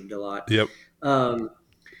around saved a lot. Yep. Um,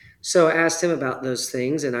 so I asked him about those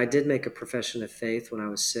things, and I did make a profession of faith when I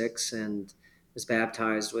was 6, and was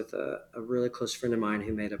baptized with a really close friend of mine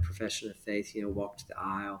who made a profession of faith. Walked the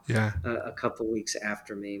aisle Yeah. a couple weeks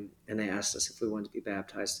after me, and they asked us if we wanted to be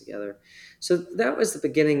baptized together. So that was the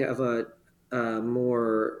beginning of a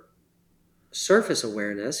more surface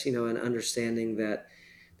awareness, and understanding that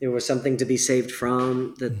there was something to be saved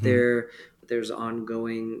from, that Mm-hmm. there's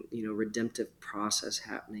ongoing, redemptive process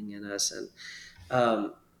happening in us.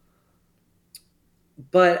 And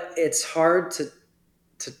but it's hard to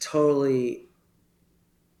totally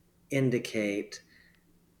indicate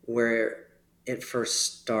where it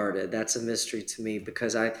first started. That's a mystery to me,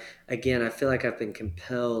 because I feel like I've been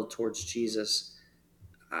compelled towards Jesus.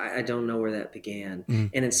 I don't know where that began. Mm.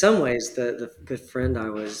 And in some ways, the good friend I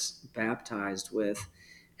was baptized with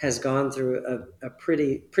has gone through a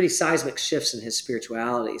pretty seismic shifts in his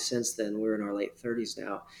spirituality since then. We're in our late 30s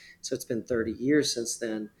now, so it's been 30 years since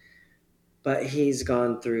then. But he's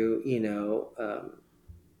gone through,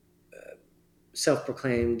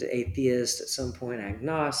 self-proclaimed atheist, at some point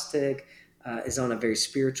agnostic, is on a very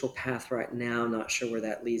spiritual path right now, not sure where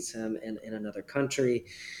that leads him in another country.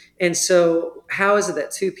 And so how is it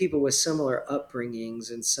that two people with similar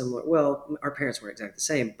upbringings and similar, well, our parents weren't exactly the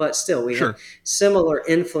same, but still we had Sure. similar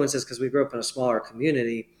influences because we grew up in a smaller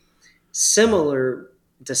community, similar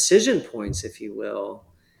decision points, if you will,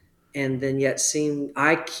 and then yet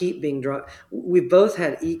I keep being drawn. We both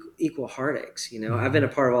had equal heartaches. I've been a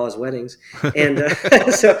part of all his weddings, and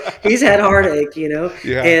so he's had heartache.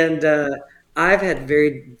 Yeah. And I've had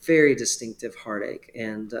very, very distinctive heartache,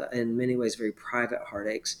 and in many ways very private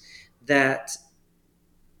heartaches that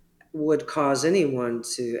would cause anyone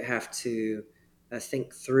to have to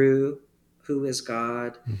think through: who is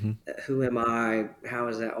God? Mm-hmm. Who am I? How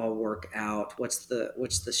does that all work out? What's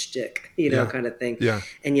the shtick? Yeah. Kind of thing. Yeah.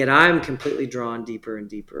 And yet I'm completely drawn deeper and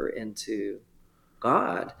deeper into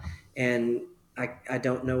God, and I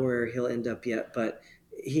don't know where he'll end up yet, but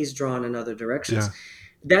he's drawn in other directions. Yeah.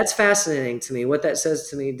 That's fascinating to me. What that says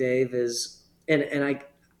to me, Dave, is, and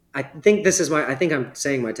I think this is I think I'm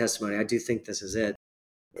saying my testimony. I do think this is it.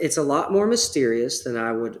 It's a lot more mysterious than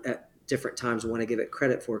I would at different times want to give it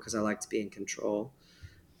credit for, because I like to be in control.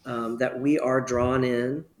 That we are drawn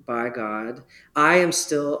in by God. I am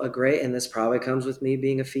still and this probably comes with me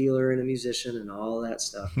being a feeler and a musician and all that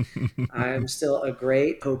stuff. I am still a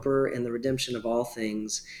great hoper in the redemption of all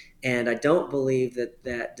things. And I don't believe that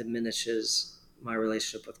that diminishes my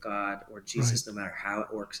relationship with God or Right. Jesus, no matter how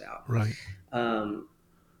it works out. Right. Um,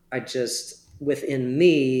 I just, within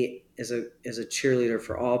me, is a cheerleader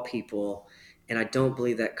for all people, and I don't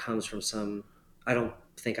believe that comes from I don't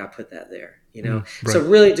think I put that there. So Right.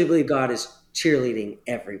 really do believe God is cheerleading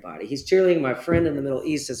everybody. He's cheerleading my friend in the Middle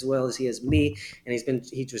East as well as he is me, and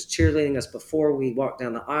he was cheerleading us before we walked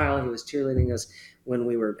down the aisle. He was cheerleading us when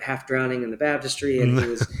we were half drowning in the baptistry, and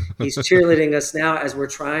he's cheerleading us now as we're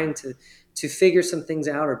trying to figure some things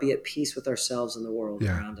out or be at peace with ourselves and the world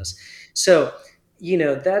Yeah. around us. So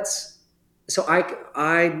that's, so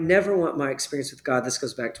I never want my experience with God. This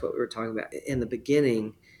goes back to what we were talking about in the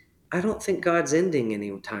beginning. I don't think God's ending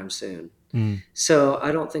anytime soon. Mm. So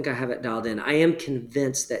I don't think I have it dialed in. I am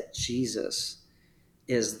convinced that Jesus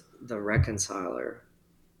is the reconciler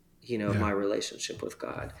my relationship with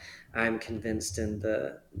God. I'm convinced in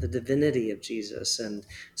the divinity of Jesus, and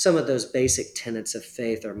some of those basic tenets of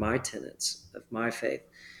faith are my tenets of my faith.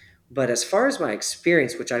 But as far as my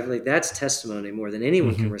experience, which I believe that's testimony more than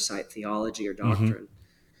anyone can Mm-hmm. recite theology or Mm-hmm. doctrine,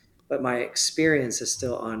 but my experience is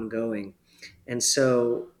still ongoing. And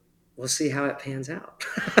so we'll see how it pans out.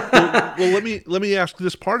 Well, let me ask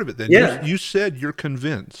this part of it then. Yeah. You said you're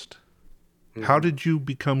convinced. How Mhm. did you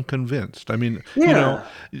become convinced? I mean, Yeah.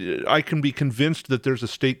 I can be convinced that there's a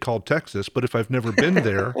state called Texas, but if I've never been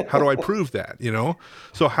there, how do I prove that?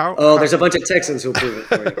 So Oh, there's a bunch of Texans who'll prove it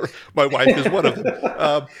for you. my wife is one of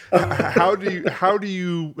them. How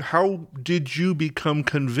did you become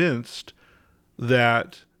convinced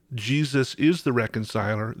that Jesus is the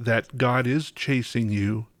reconciler, that God is chasing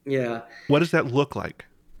you? Yeah. What does that look like?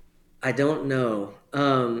 I don't know.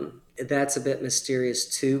 That's a bit mysterious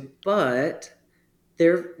too, but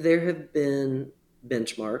there have been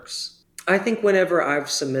benchmarks. I think whenever I've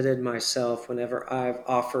submitted myself, whenever I've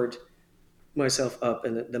offered myself up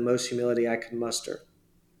in the most humility I can muster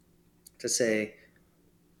to say,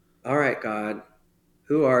 all right, God,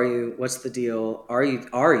 who are you? What's the deal? Are you,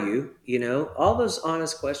 all those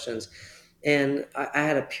honest questions. And I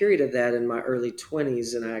had a period of that in my early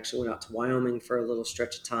 20s, and I actually went out to Wyoming for a little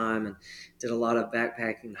stretch of time and did a lot of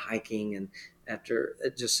backpacking, hiking, and after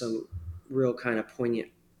just some real kind of poignant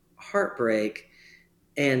heartbreak.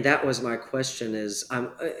 And that was my question: is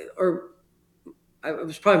or it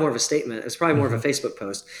was probably more of a statement. It was probably more of Hmm. a Facebook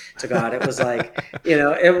post to God. It was like,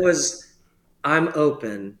 it was, I'm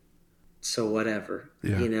open, so whatever,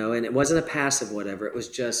 Yeah. and it wasn't a passive whatever. It was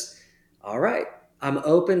just, all right, I'm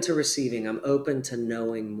open to receiving. I'm open to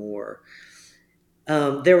knowing more.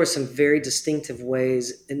 There were some very distinctive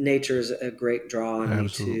ways, and nature is a great draw on me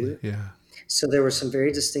Absolutely. too. Yeah. So there were some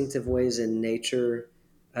very distinctive ways in nature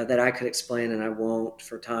that I could explain, and I won't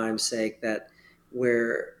for time's sake, that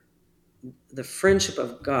where the friendship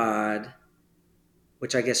of God,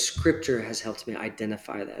 which I guess scripture has helped me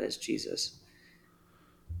identify that as Jesus,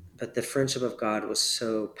 but the friendship of God was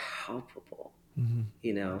so palpable, Hmm.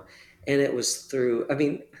 you know, and it was through, I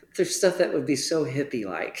mean, there's stuff that would be so hippie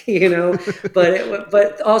like,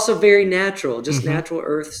 but also very natural, just Hmm. natural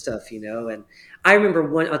earth stuff, and I remember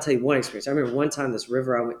I'll tell you one experience. I remember one time this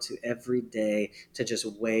river I went to every day to just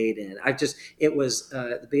wade in. It was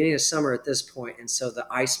the beginning of summer at this point, and so the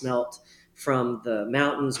ice melt from the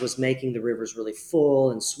mountains was making the rivers really full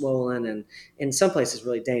and swollen, and in some places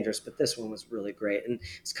really dangerous, but this one was really great. And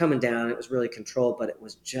it's coming down. It was really controlled, but it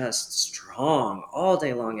was just strong all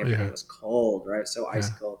day long. Every day Yeah. it was cold, right? So Yeah.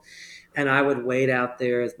 icy cold. And I would wade out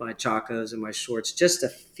there with my chacos and my shorts just to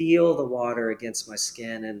feel the water against my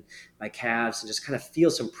skin and my calves and just kind of feel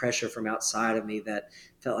some pressure from outside of me that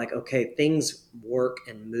felt like, okay, things work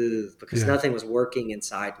and move, because Yeah. nothing was working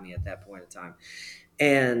inside me at that point in time.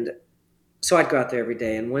 And so I'd go out there every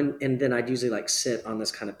day, and then I'd usually like sit on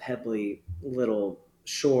this kind of pebbly little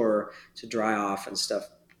shore to dry off and stuff.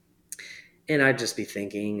 And I'd just be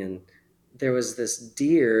thinking, and there was this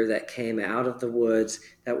deer that came out of the woods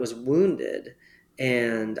that was wounded,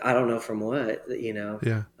 and I don't know from what,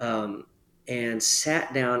 Yeah. and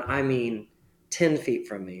sat down, I mean, 10 feet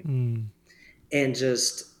from me, Mm. and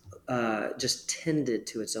just tended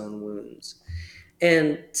to its own wounds.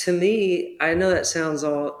 And to me, I know that sounds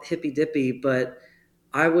all hippy dippy, but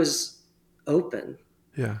I was open,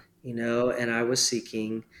 Yeah. and I was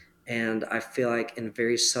seeking. And I feel like in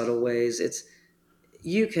very subtle ways,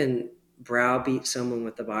 you can browbeat someone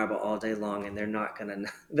with the Bible all day long, and they're not going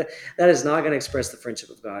to, that is not going to express the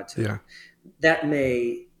friendship of God to Yeah. them. That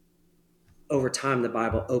may, over time, the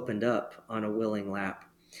Bible opened up on a willing lap,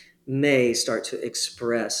 may start to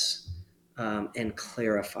express and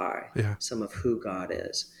clarify Yeah. some of who God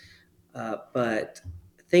is. But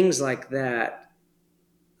things like that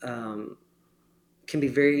um, can be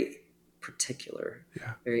very particular,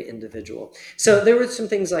 Yeah. very individual. So there were some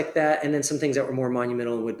things like that, and then some things that were more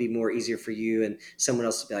monumental and would be more easier for you and someone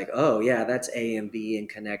else to be like, oh yeah, that's A and B and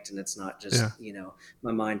connect, and it's not Yeah. just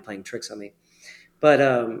my mind playing tricks on me. But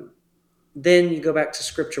then you go back to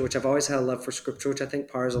scripture, which I've always had a love for scripture, which I think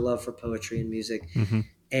part is a love for poetry and music. Hmm.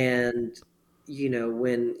 And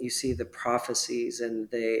when you see the prophecies and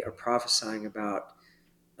they are prophesying about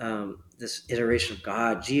this iteration of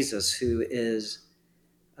God, Jesus, who is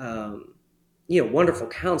um, wonderful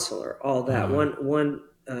counselor, all that. Uh, One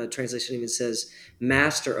translation even says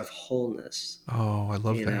master of wholeness. oh, I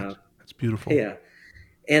love You know, that. That's beautiful. yeah.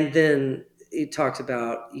 And then he talked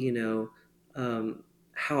about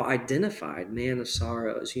how identified, man of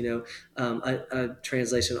sorrows. A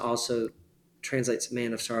translation also translates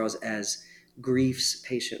man of sorrows as grief's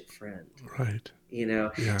patient friend. Right. you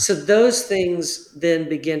know? Yeah. So those things then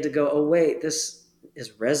begin to go, oh, wait, this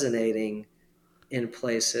is resonating in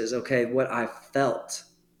places. Okay, what I felt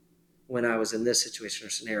when I was in this situation or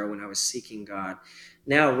scenario, when I was seeking God,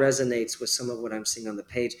 now resonates with some of what I'm seeing on the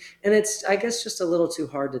page. And it's, I guess, just a little too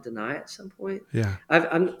hard to deny at some point. Yeah.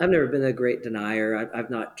 I've never been a great denier. I've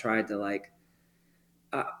not tried to like,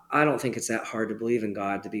 I don't think it's that hard to believe in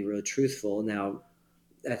God, to be really truthful. Now,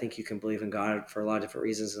 I think you can believe in God for a lot of different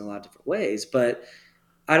reasons in a lot of different ways, but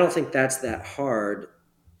I don't think that's that hard.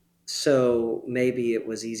 So maybe it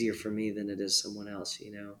was easier for me than it is someone else,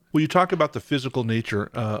 you know? Well, you talk about the physical nature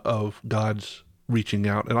of God's reaching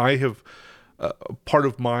out, and I have part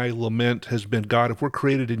of my lament has been, God, if we're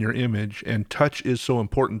created in your image and touch is so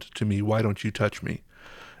important to me, why don't you touch me?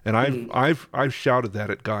 And Mm. I've shouted that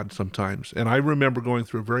at God sometimes. And I remember going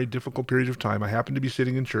through a very difficult period of time. I happened to be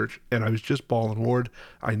sitting in church and I was just bawling, Lord,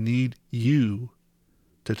 I need you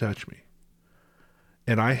to touch me.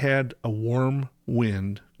 And I had a warm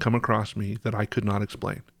wind come across me that I could not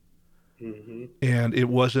explain. Hmm. And it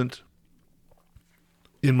wasn't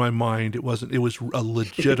in my mind. It wasn't, it was a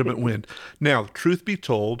legitimate wind. Now, truth be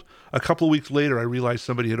told, a couple of weeks later, I realized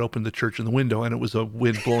somebody had opened the church in the window and it was a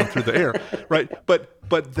wind blowing through the air, right? But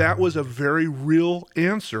that was a very real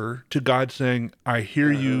answer to God saying, I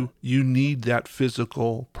hear Uh-huh. you. You need that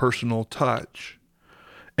physical, personal touch.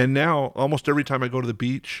 And now, almost every time I go to the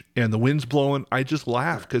beach and the wind's blowing, I just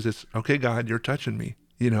laugh because it's okay, God, you're touching me,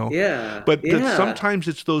 you know. Yeah. But Yeah. sometimes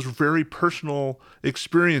it's those very personal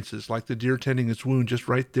experiences, like the deer tending its wound, just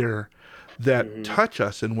right there, that Hmm. touch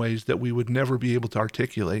us in ways that we would never be able to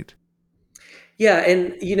articulate. Yeah,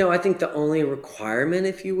 and I think the only requirement,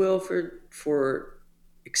 if you will, for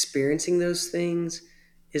experiencing those things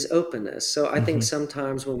is openness. So I think Hmm.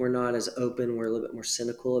 sometimes when we're not as open, we're a little bit more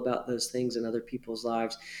cynical about those things in other people's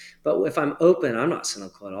lives. But if I'm open, I'm not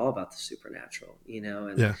cynical at all about the supernatural, you know.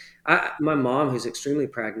 And Yeah. my mom, who's extremely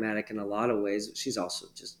pragmatic in a lot of ways, she's also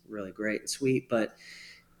just really great and sweet. But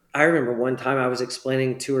I remember one time I was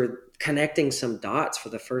explaining to her, connecting some dots for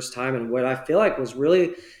the first time, and what I feel like was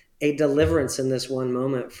really a deliverance in this one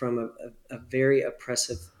moment from a very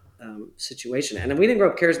oppressive situation. And we didn't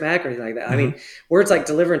grow up charismatic or anything like that. I Hmm. mean, words like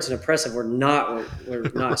deliverance and oppressive were not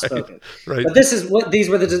Right. spoken. Right. But this is what these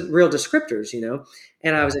were the real descriptors, you know.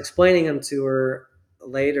 And I was explaining them to her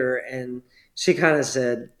later, and she kind of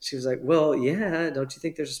said, she was like, "Well, yeah, don't you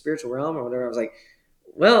think there's a spiritual realm or whatever?" I was like,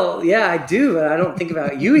 well, yeah, I do, but I don't think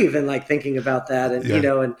about you even like thinking about that. And,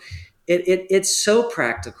 Yeah. and it's so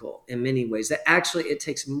practical in many ways that actually it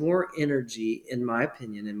takes more energy, in my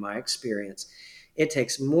opinion, in my experience, it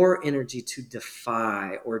takes more energy to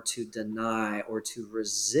defy or to deny or to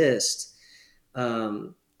resist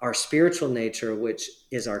our spiritual nature, which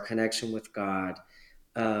is our connection with God.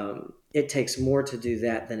 It takes more to do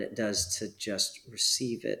that than it does to just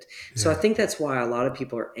receive it. So I Yeah. think that's why a lot of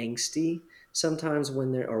people are angsty sometimes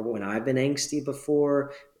when I've been angsty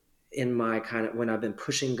before in my kind of when I've been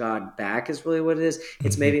pushing God back is really what it is.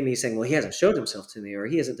 It's Hmm. maybe me saying, well, he hasn't showed himself to me or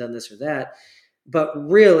he hasn't done this or that. But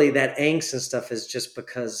really that angst and stuff is just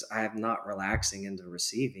because I'm not relaxing into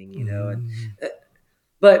receiving, and Hmm. uh,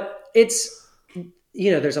 but it's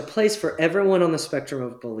there's a place for everyone on the spectrum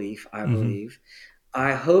of belief, I Hmm. believe.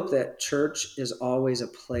 I hope that church is always a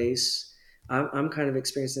place. I'm kind of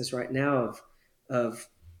experiencing this right now of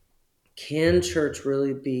can church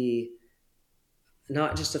really be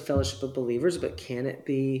not just a fellowship of believers, but can it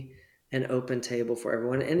be an open table for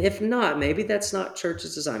everyone? And if not, maybe that's not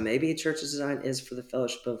church's design. Maybe church's design is for the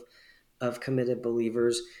fellowship of committed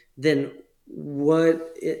believers. Then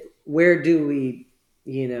where do we,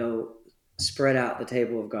 spread out the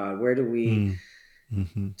table of God? Where do we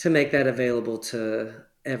Hmm. to make that available to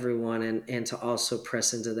everyone and to also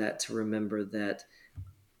press into that to remember that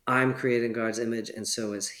I'm created in God's image and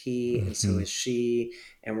so is he and so Hmm. is she,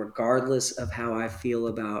 and regardless of how I feel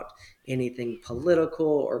about anything political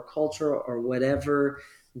or cultural or whatever,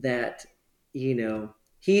 that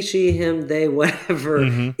he, she, him, they, whatever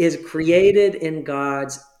Hmm. is created in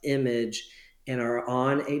God's image and are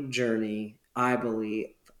on a journey, I believe,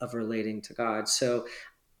 of relating to God. So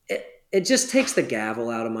it, it just takes the gavel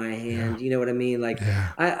out of my Yeah. hand. You know what I mean? Like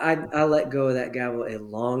Yeah. I let go of that gavel a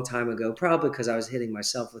long time ago, probably because I was hitting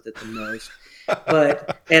myself with it the most.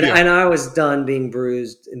 But Yeah. and I was done being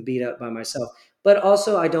bruised and beat up by myself. But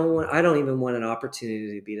also I don't even want an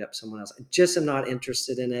opportunity to beat up someone else. I just am not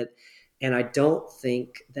interested in it. And I don't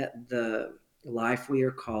think that the life we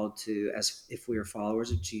are called to as if we are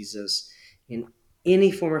followers of Jesus in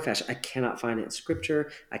any form or fashion. I cannot find it in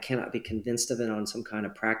scripture. I cannot be convinced of it on some kind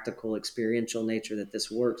of practical, experiential nature that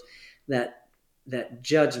this works. That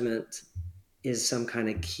judgment is some kind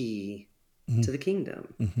of key. to the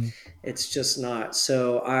kingdom. Mm-hmm. It's just not.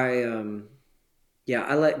 So I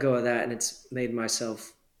let go of that, and it's made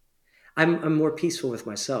myself. I'm more peaceful with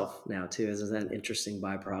myself now too. Isn't that an interesting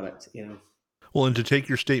byproduct? Well, and to take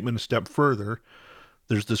your statement a step further,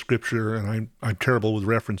 there's the scripture, and I'm terrible with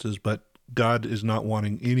references, but God is not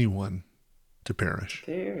wanting anyone to perish.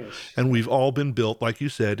 And we've all been built, like you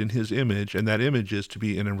said, in his image, and that image is to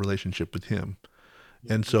be in a relationship with him.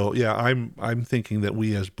 And so, yeah, I'm thinking that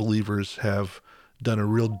we as believers have done a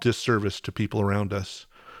real disservice to people around us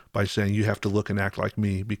by saying you have to look and act like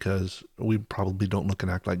me, because we probably don't look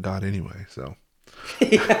and act like God anyway. So,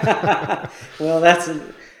 well, that's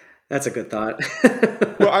a good thought.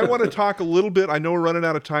 well, I want to talk a little bit. I know we're running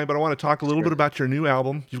out of time, but I want to talk a little bit about your new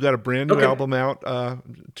album. You've got a brand new album out,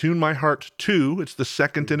 Tune My Heart 2. It's the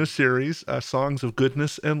second in a series, Songs of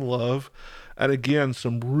Goodness and Love. And again,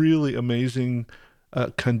 some really amazing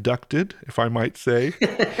conducted, if I might say,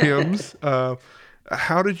 hymns.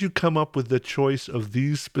 How did you come up with the choice of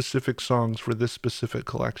these specific songs for this specific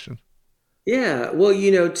collection? Yeah, well,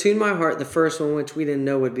 Tune My Heart, the first one, which we didn't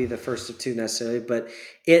know would be the first of two necessarily, but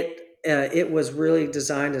it was really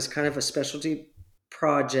designed as kind of a specialty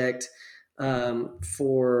project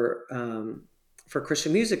for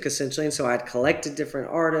Christian music, essentially. And so I'd collected different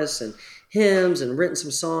artists and hymns and written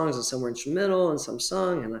some songs, and some were instrumental and some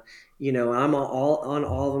sung, and I'm all on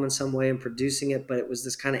all of them in some way and producing it. But it was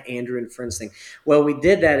this kind of Andrew and Friends thing. Well, we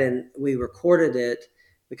did that, and we recorded it.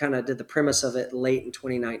 We kind of did the premise of it late in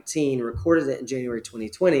 2019, recorded it in January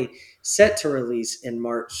 2020, set to release in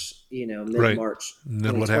March, mid-March. Right. And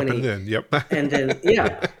then what happened then? Yep. And then,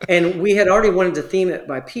 and we had already wanted to theme it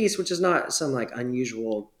by peace, which is not some like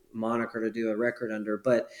unusual moniker to do a record under,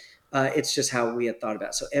 but it's just how we had thought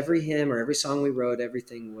about it. So every hymn or every song we wrote,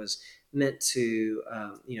 everything was meant to,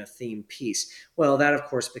 theme peace. Well, that of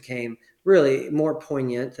course became really more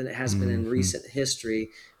poignant than it has been in recent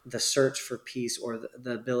history. The search for peace, or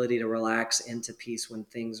the ability to relax into peace when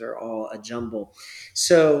things are all a jumble.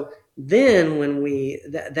 So then when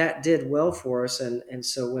that did well for us. And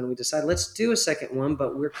so when we decided, let's do a second one,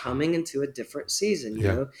 but we're coming into a different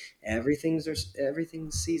season, everything's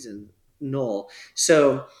seasonal.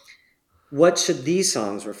 So what should these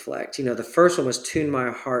songs reflect? The first one was Tune My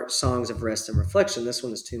Heart, Songs of Rest and Reflection. This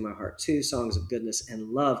one is Tune My Heart 2, Songs of Goodness and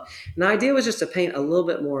Love. And the idea was just to paint a little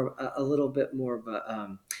bit more of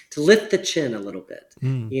a, to lift the chin a little bit,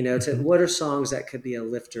 to what are songs that could be a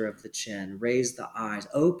lifter of the chin, raise the eyes,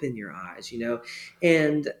 open your eyes,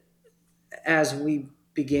 and as we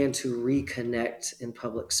began to reconnect in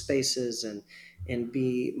public spaces and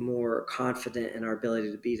be more confident in our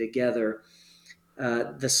ability to be together,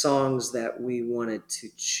 the songs that we wanted to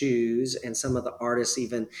choose, and some of the artists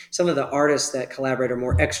that collaborate are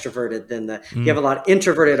more extroverted than you have a lot of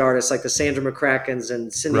introverted artists like the Sandra McCrackens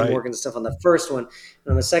and Cindy Morgan and stuff on the first one.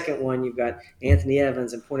 And on the second one, you've got Anthony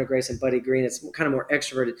Evans and Point of Grace and Buddy Green. It's kind of more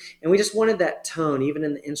extroverted. And we just wanted that tone, even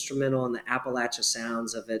in the instrumental and the Appalachia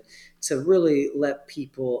sounds of it, to really let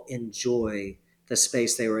people enjoy the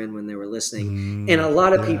space they were in when they were listening. And a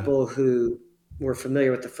lot of people who were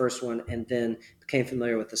familiar with the first one and then became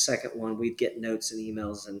familiar with the second one, we'd get notes and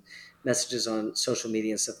emails and messages on social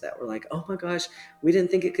media and stuff that were like, oh my gosh, we didn't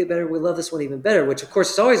think it could be better. We love this one even better, which of course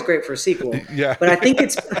is always great for a sequel. Yeah. But I think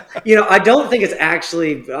it's, I don't think it's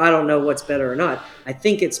actually, I don't know what's better or not. I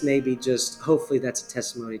think it's maybe just, hopefully that's a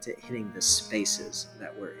testimony to hitting the spaces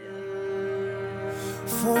that we're in.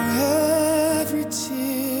 For every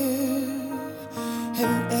tear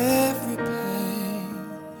and every pain,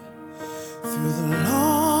 through the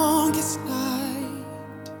longest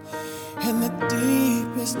night and the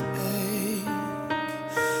deepest ache,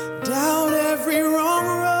 down every wrong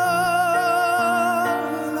road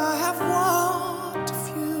I have walked a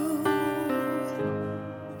few,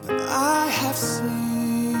 but I have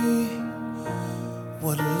seen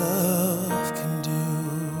what love can do.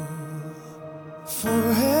 For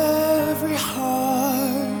every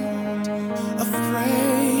heart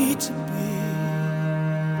afraid to be,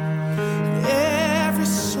 every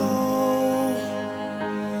soul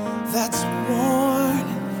that's worn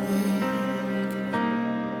and weak,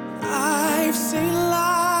 I've seen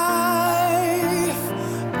life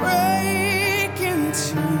break in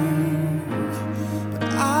two,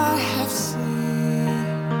 but I have seen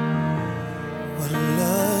what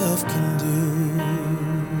love can do.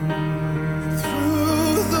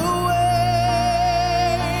 Through the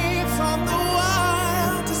waves on the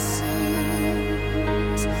wildest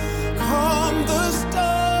seas, calm the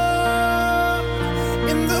storm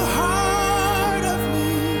in the heart of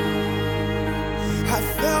me. I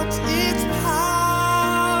felt its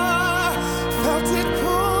power, felt it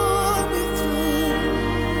pull me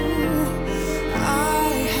through.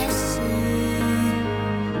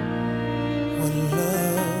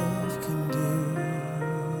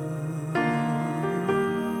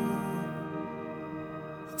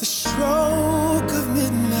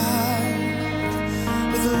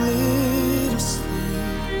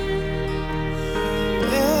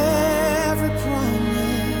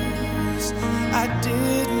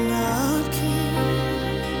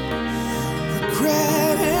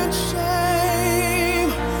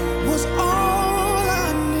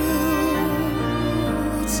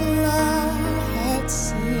 till I had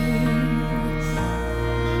seen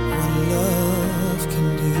what love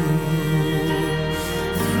can do.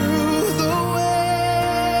 Through the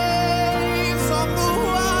waves on the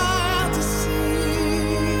wildest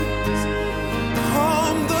seas,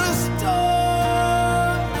 calm the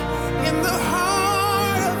storm in the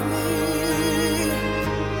heart of me.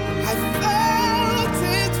 I felt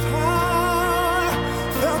its power,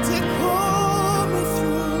 felt it pull me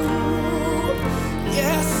through.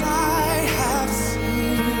 Yes, I have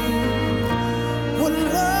seen what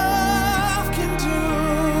love can do.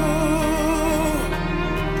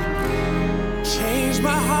 Change my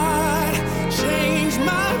heart, change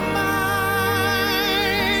my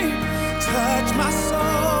mind, touch my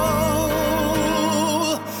soul,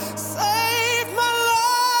 save my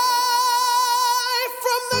life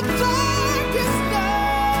from the darkest night,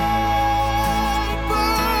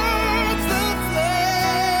 burns the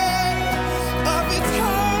flame of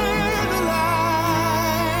eternal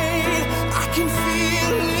light. I can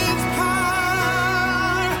feel its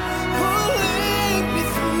power pulling me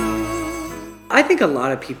through. I think a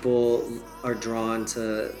lot of people are drawn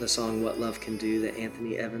to the song What Love Can Do that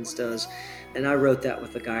Anthony Evans does. And I wrote that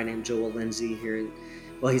with a guy named Joel Lindsay here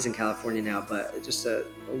well, he's in California now, but just a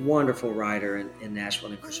wonderful writer in Nashville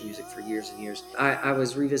and in Christian music for years and years. I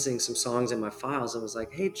was revisiting some songs in my files and was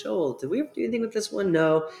like, hey, Joel, did we ever do anything with this one?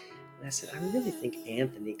 No. And I said, I really think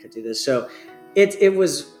Anthony could do this. So it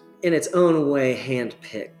was in its own way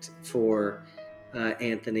handpicked for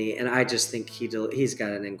Anthony. And I just think he's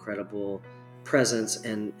got an incredible presence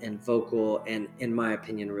and vocal, and in my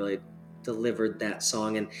opinion really delivered that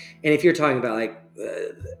song. And if you're talking about like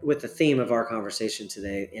with the theme of our conversation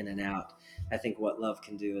today, In and Out, I think What Love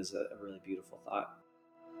Can Do is a really beautiful thought.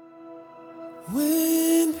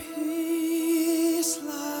 When peace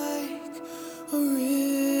like a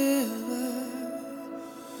river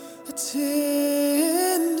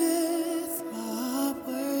attendeth my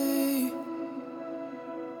way,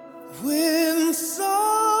 when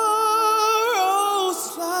sorrows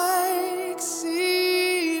like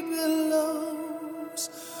sea billows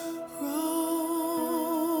roll,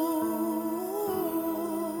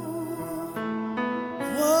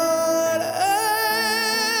 whatever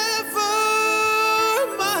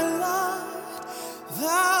my lot,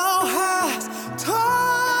 thou hast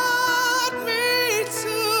taught me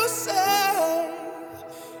to say,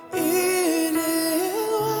 it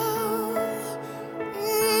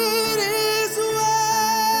is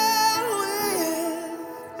well with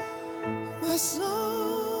my soul.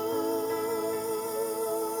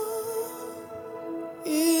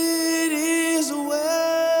 It is well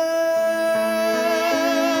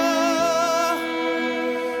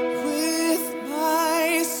with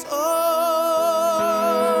my soul.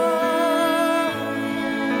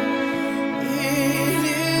 It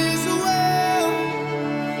is well.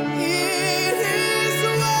 It is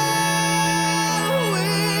well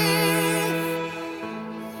with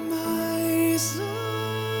my soul.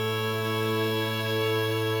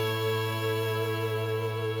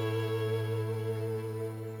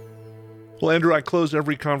 Well, Andrew, I close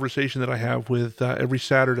every conversation that I have with every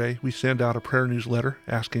Saturday. We send out a prayer newsletter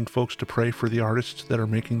asking folks to pray for the artists that are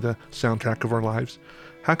making the soundtrack of our lives.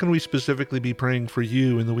 How can we specifically be praying for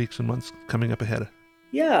you in the weeks and months coming up ahead?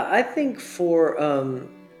 Yeah, I think for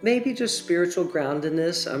maybe just spiritual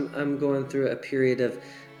groundedness. I'm going through a period of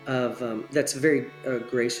that's a very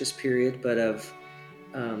gracious period, but of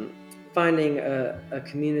finding a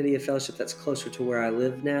community, a fellowship that's closer to where I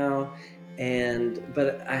live now.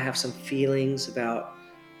 But I have some feelings about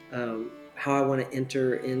how I want to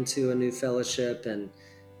enter into a new fellowship, and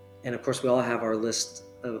of course we all have our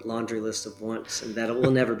laundry list of wants, and that will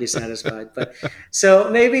never be satisfied. But so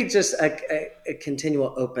maybe just a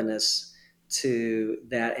continual openness to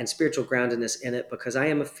that and spiritual groundedness in it, because I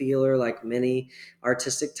am a feeler like many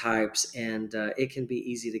artistic types, and it can be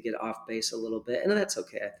easy to get off base a little bit, and that's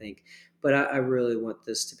okay, I think. But I really want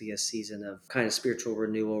this to be a season of kind of spiritual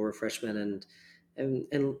renewal, refreshment,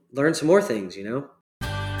 and learn some more things, you know?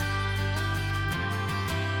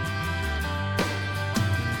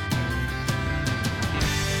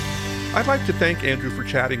 I'd like to thank Andrew for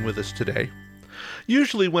chatting with us today.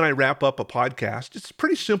 Usually when I wrap up a podcast, it's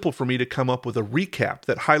pretty simple for me to come up with a recap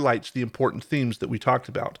that highlights the important themes that we talked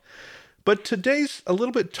about. But today's a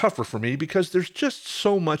little bit tougher for me because there's just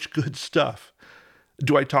so much good stuff.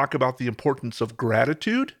 Do I talk about the importance of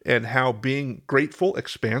gratitude and how being grateful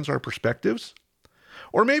expands our perspectives?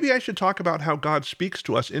 Or maybe I should talk about how God speaks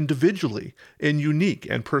to us individually in unique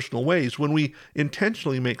and personal ways when we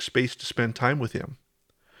intentionally make space to spend time with Him.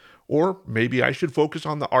 Or maybe I should focus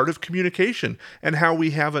on the art of communication and how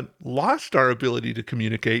we haven't lost our ability to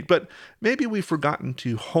communicate, but maybe we've forgotten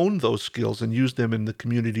to hone those skills and use them in the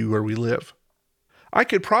community where we live. I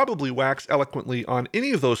could probably wax eloquently on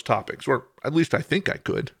any of those topics, or at least I think I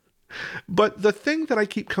could. But the thing that I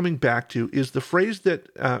keep coming back to is the phrase that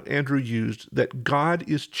Andrew used, that God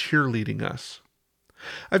is cheerleading us.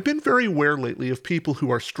 I've been very aware lately of people who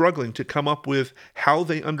are struggling to come up with how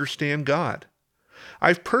they understand God.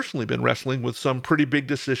 I've personally been wrestling with some pretty big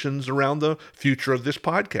decisions around the future of this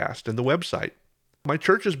podcast and the website. My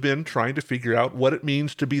church has been trying to figure out what it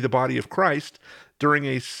means to be the body of Christ during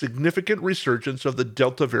a significant resurgence of the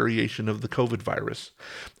Delta variation of the COVID virus.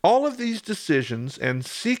 All of these decisions and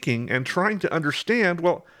seeking and trying to understand,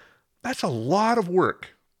 well, that's a lot of work.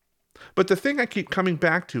 But the thing I keep coming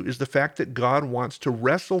back to is the fact that God wants to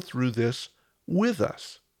wrestle through this with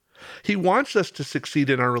us. He wants us to succeed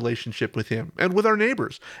in our relationship with Him and with our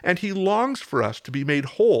neighbors, and He longs for us to be made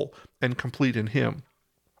whole and complete in Him.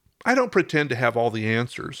 I don't pretend to have all the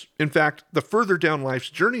answers. In fact, the further down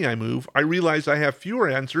life's journey I move, I realize I have fewer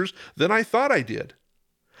answers than I thought I did.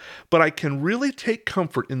 But I can really take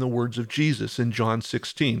comfort in the words of Jesus in John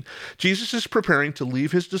 16. Jesus is preparing to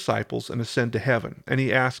leave His disciples and ascend to heaven, and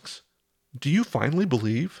He asks, "Do you finally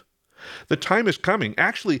believe? The time is coming.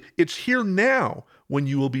 Actually, it's here now when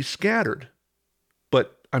you will be scattered.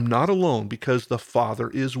 But I'm not alone because the Father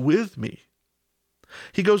is with me."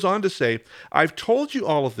 He goes on to say, "I've told you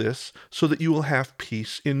all of this so that you will have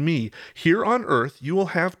peace in me. Here on earth you will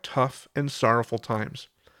have tough and sorrowful times.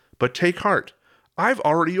 But take heart, I've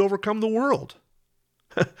already overcome the world."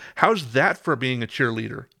 How's that for being a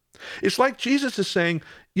cheerleader? It's like Jesus is saying,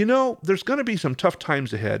 there's going to be some tough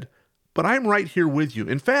times ahead, but I'm right here with you.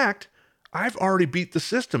 In fact, I've already beat the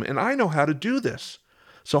system and I know how to do this.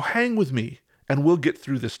 So hang with me and we'll get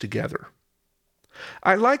through this together.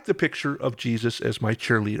 I like the picture of Jesus as my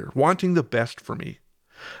cheerleader, wanting the best for me.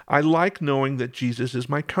 I like knowing that Jesus is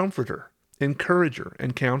my comforter, encourager,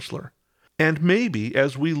 and counselor. And maybe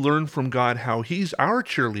as we learn from God how He's our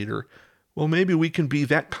cheerleader, well, maybe we can be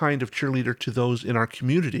that kind of cheerleader to those in our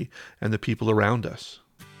community and the people around us.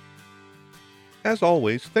 As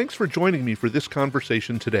always, thanks for joining me for this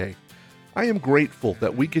conversation today. I am grateful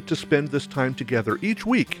that we get to spend this time together each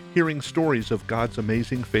week hearing stories of God's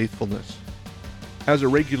amazing faithfulness. As a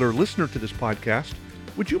regular listener to this podcast,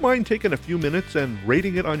 would you mind taking a few minutes and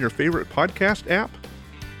rating it on your favorite podcast app?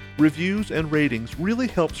 Reviews and ratings really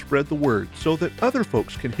help spread the word so that other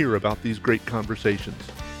folks can hear about these great conversations.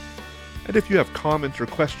 And if you have comments or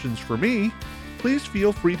questions for me, please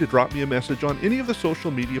feel free to drop me a message on any of the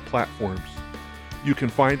social media platforms. You can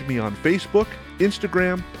find me on Facebook,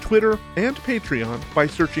 Instagram, Twitter, and Patreon by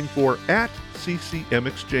searching for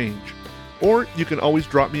 @CCMExchange. Or you can always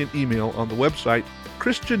drop me an email on the website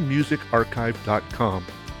christianmusicarchive.com.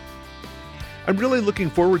 I'm really looking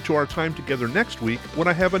forward to our time together next week when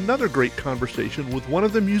I have another great conversation with one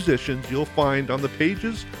of the musicians you'll find on the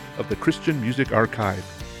pages of the Christian Music Archive.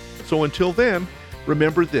 So until then,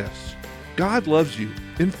 remember this: God loves you.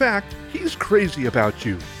 In fact, He's crazy about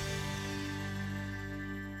you.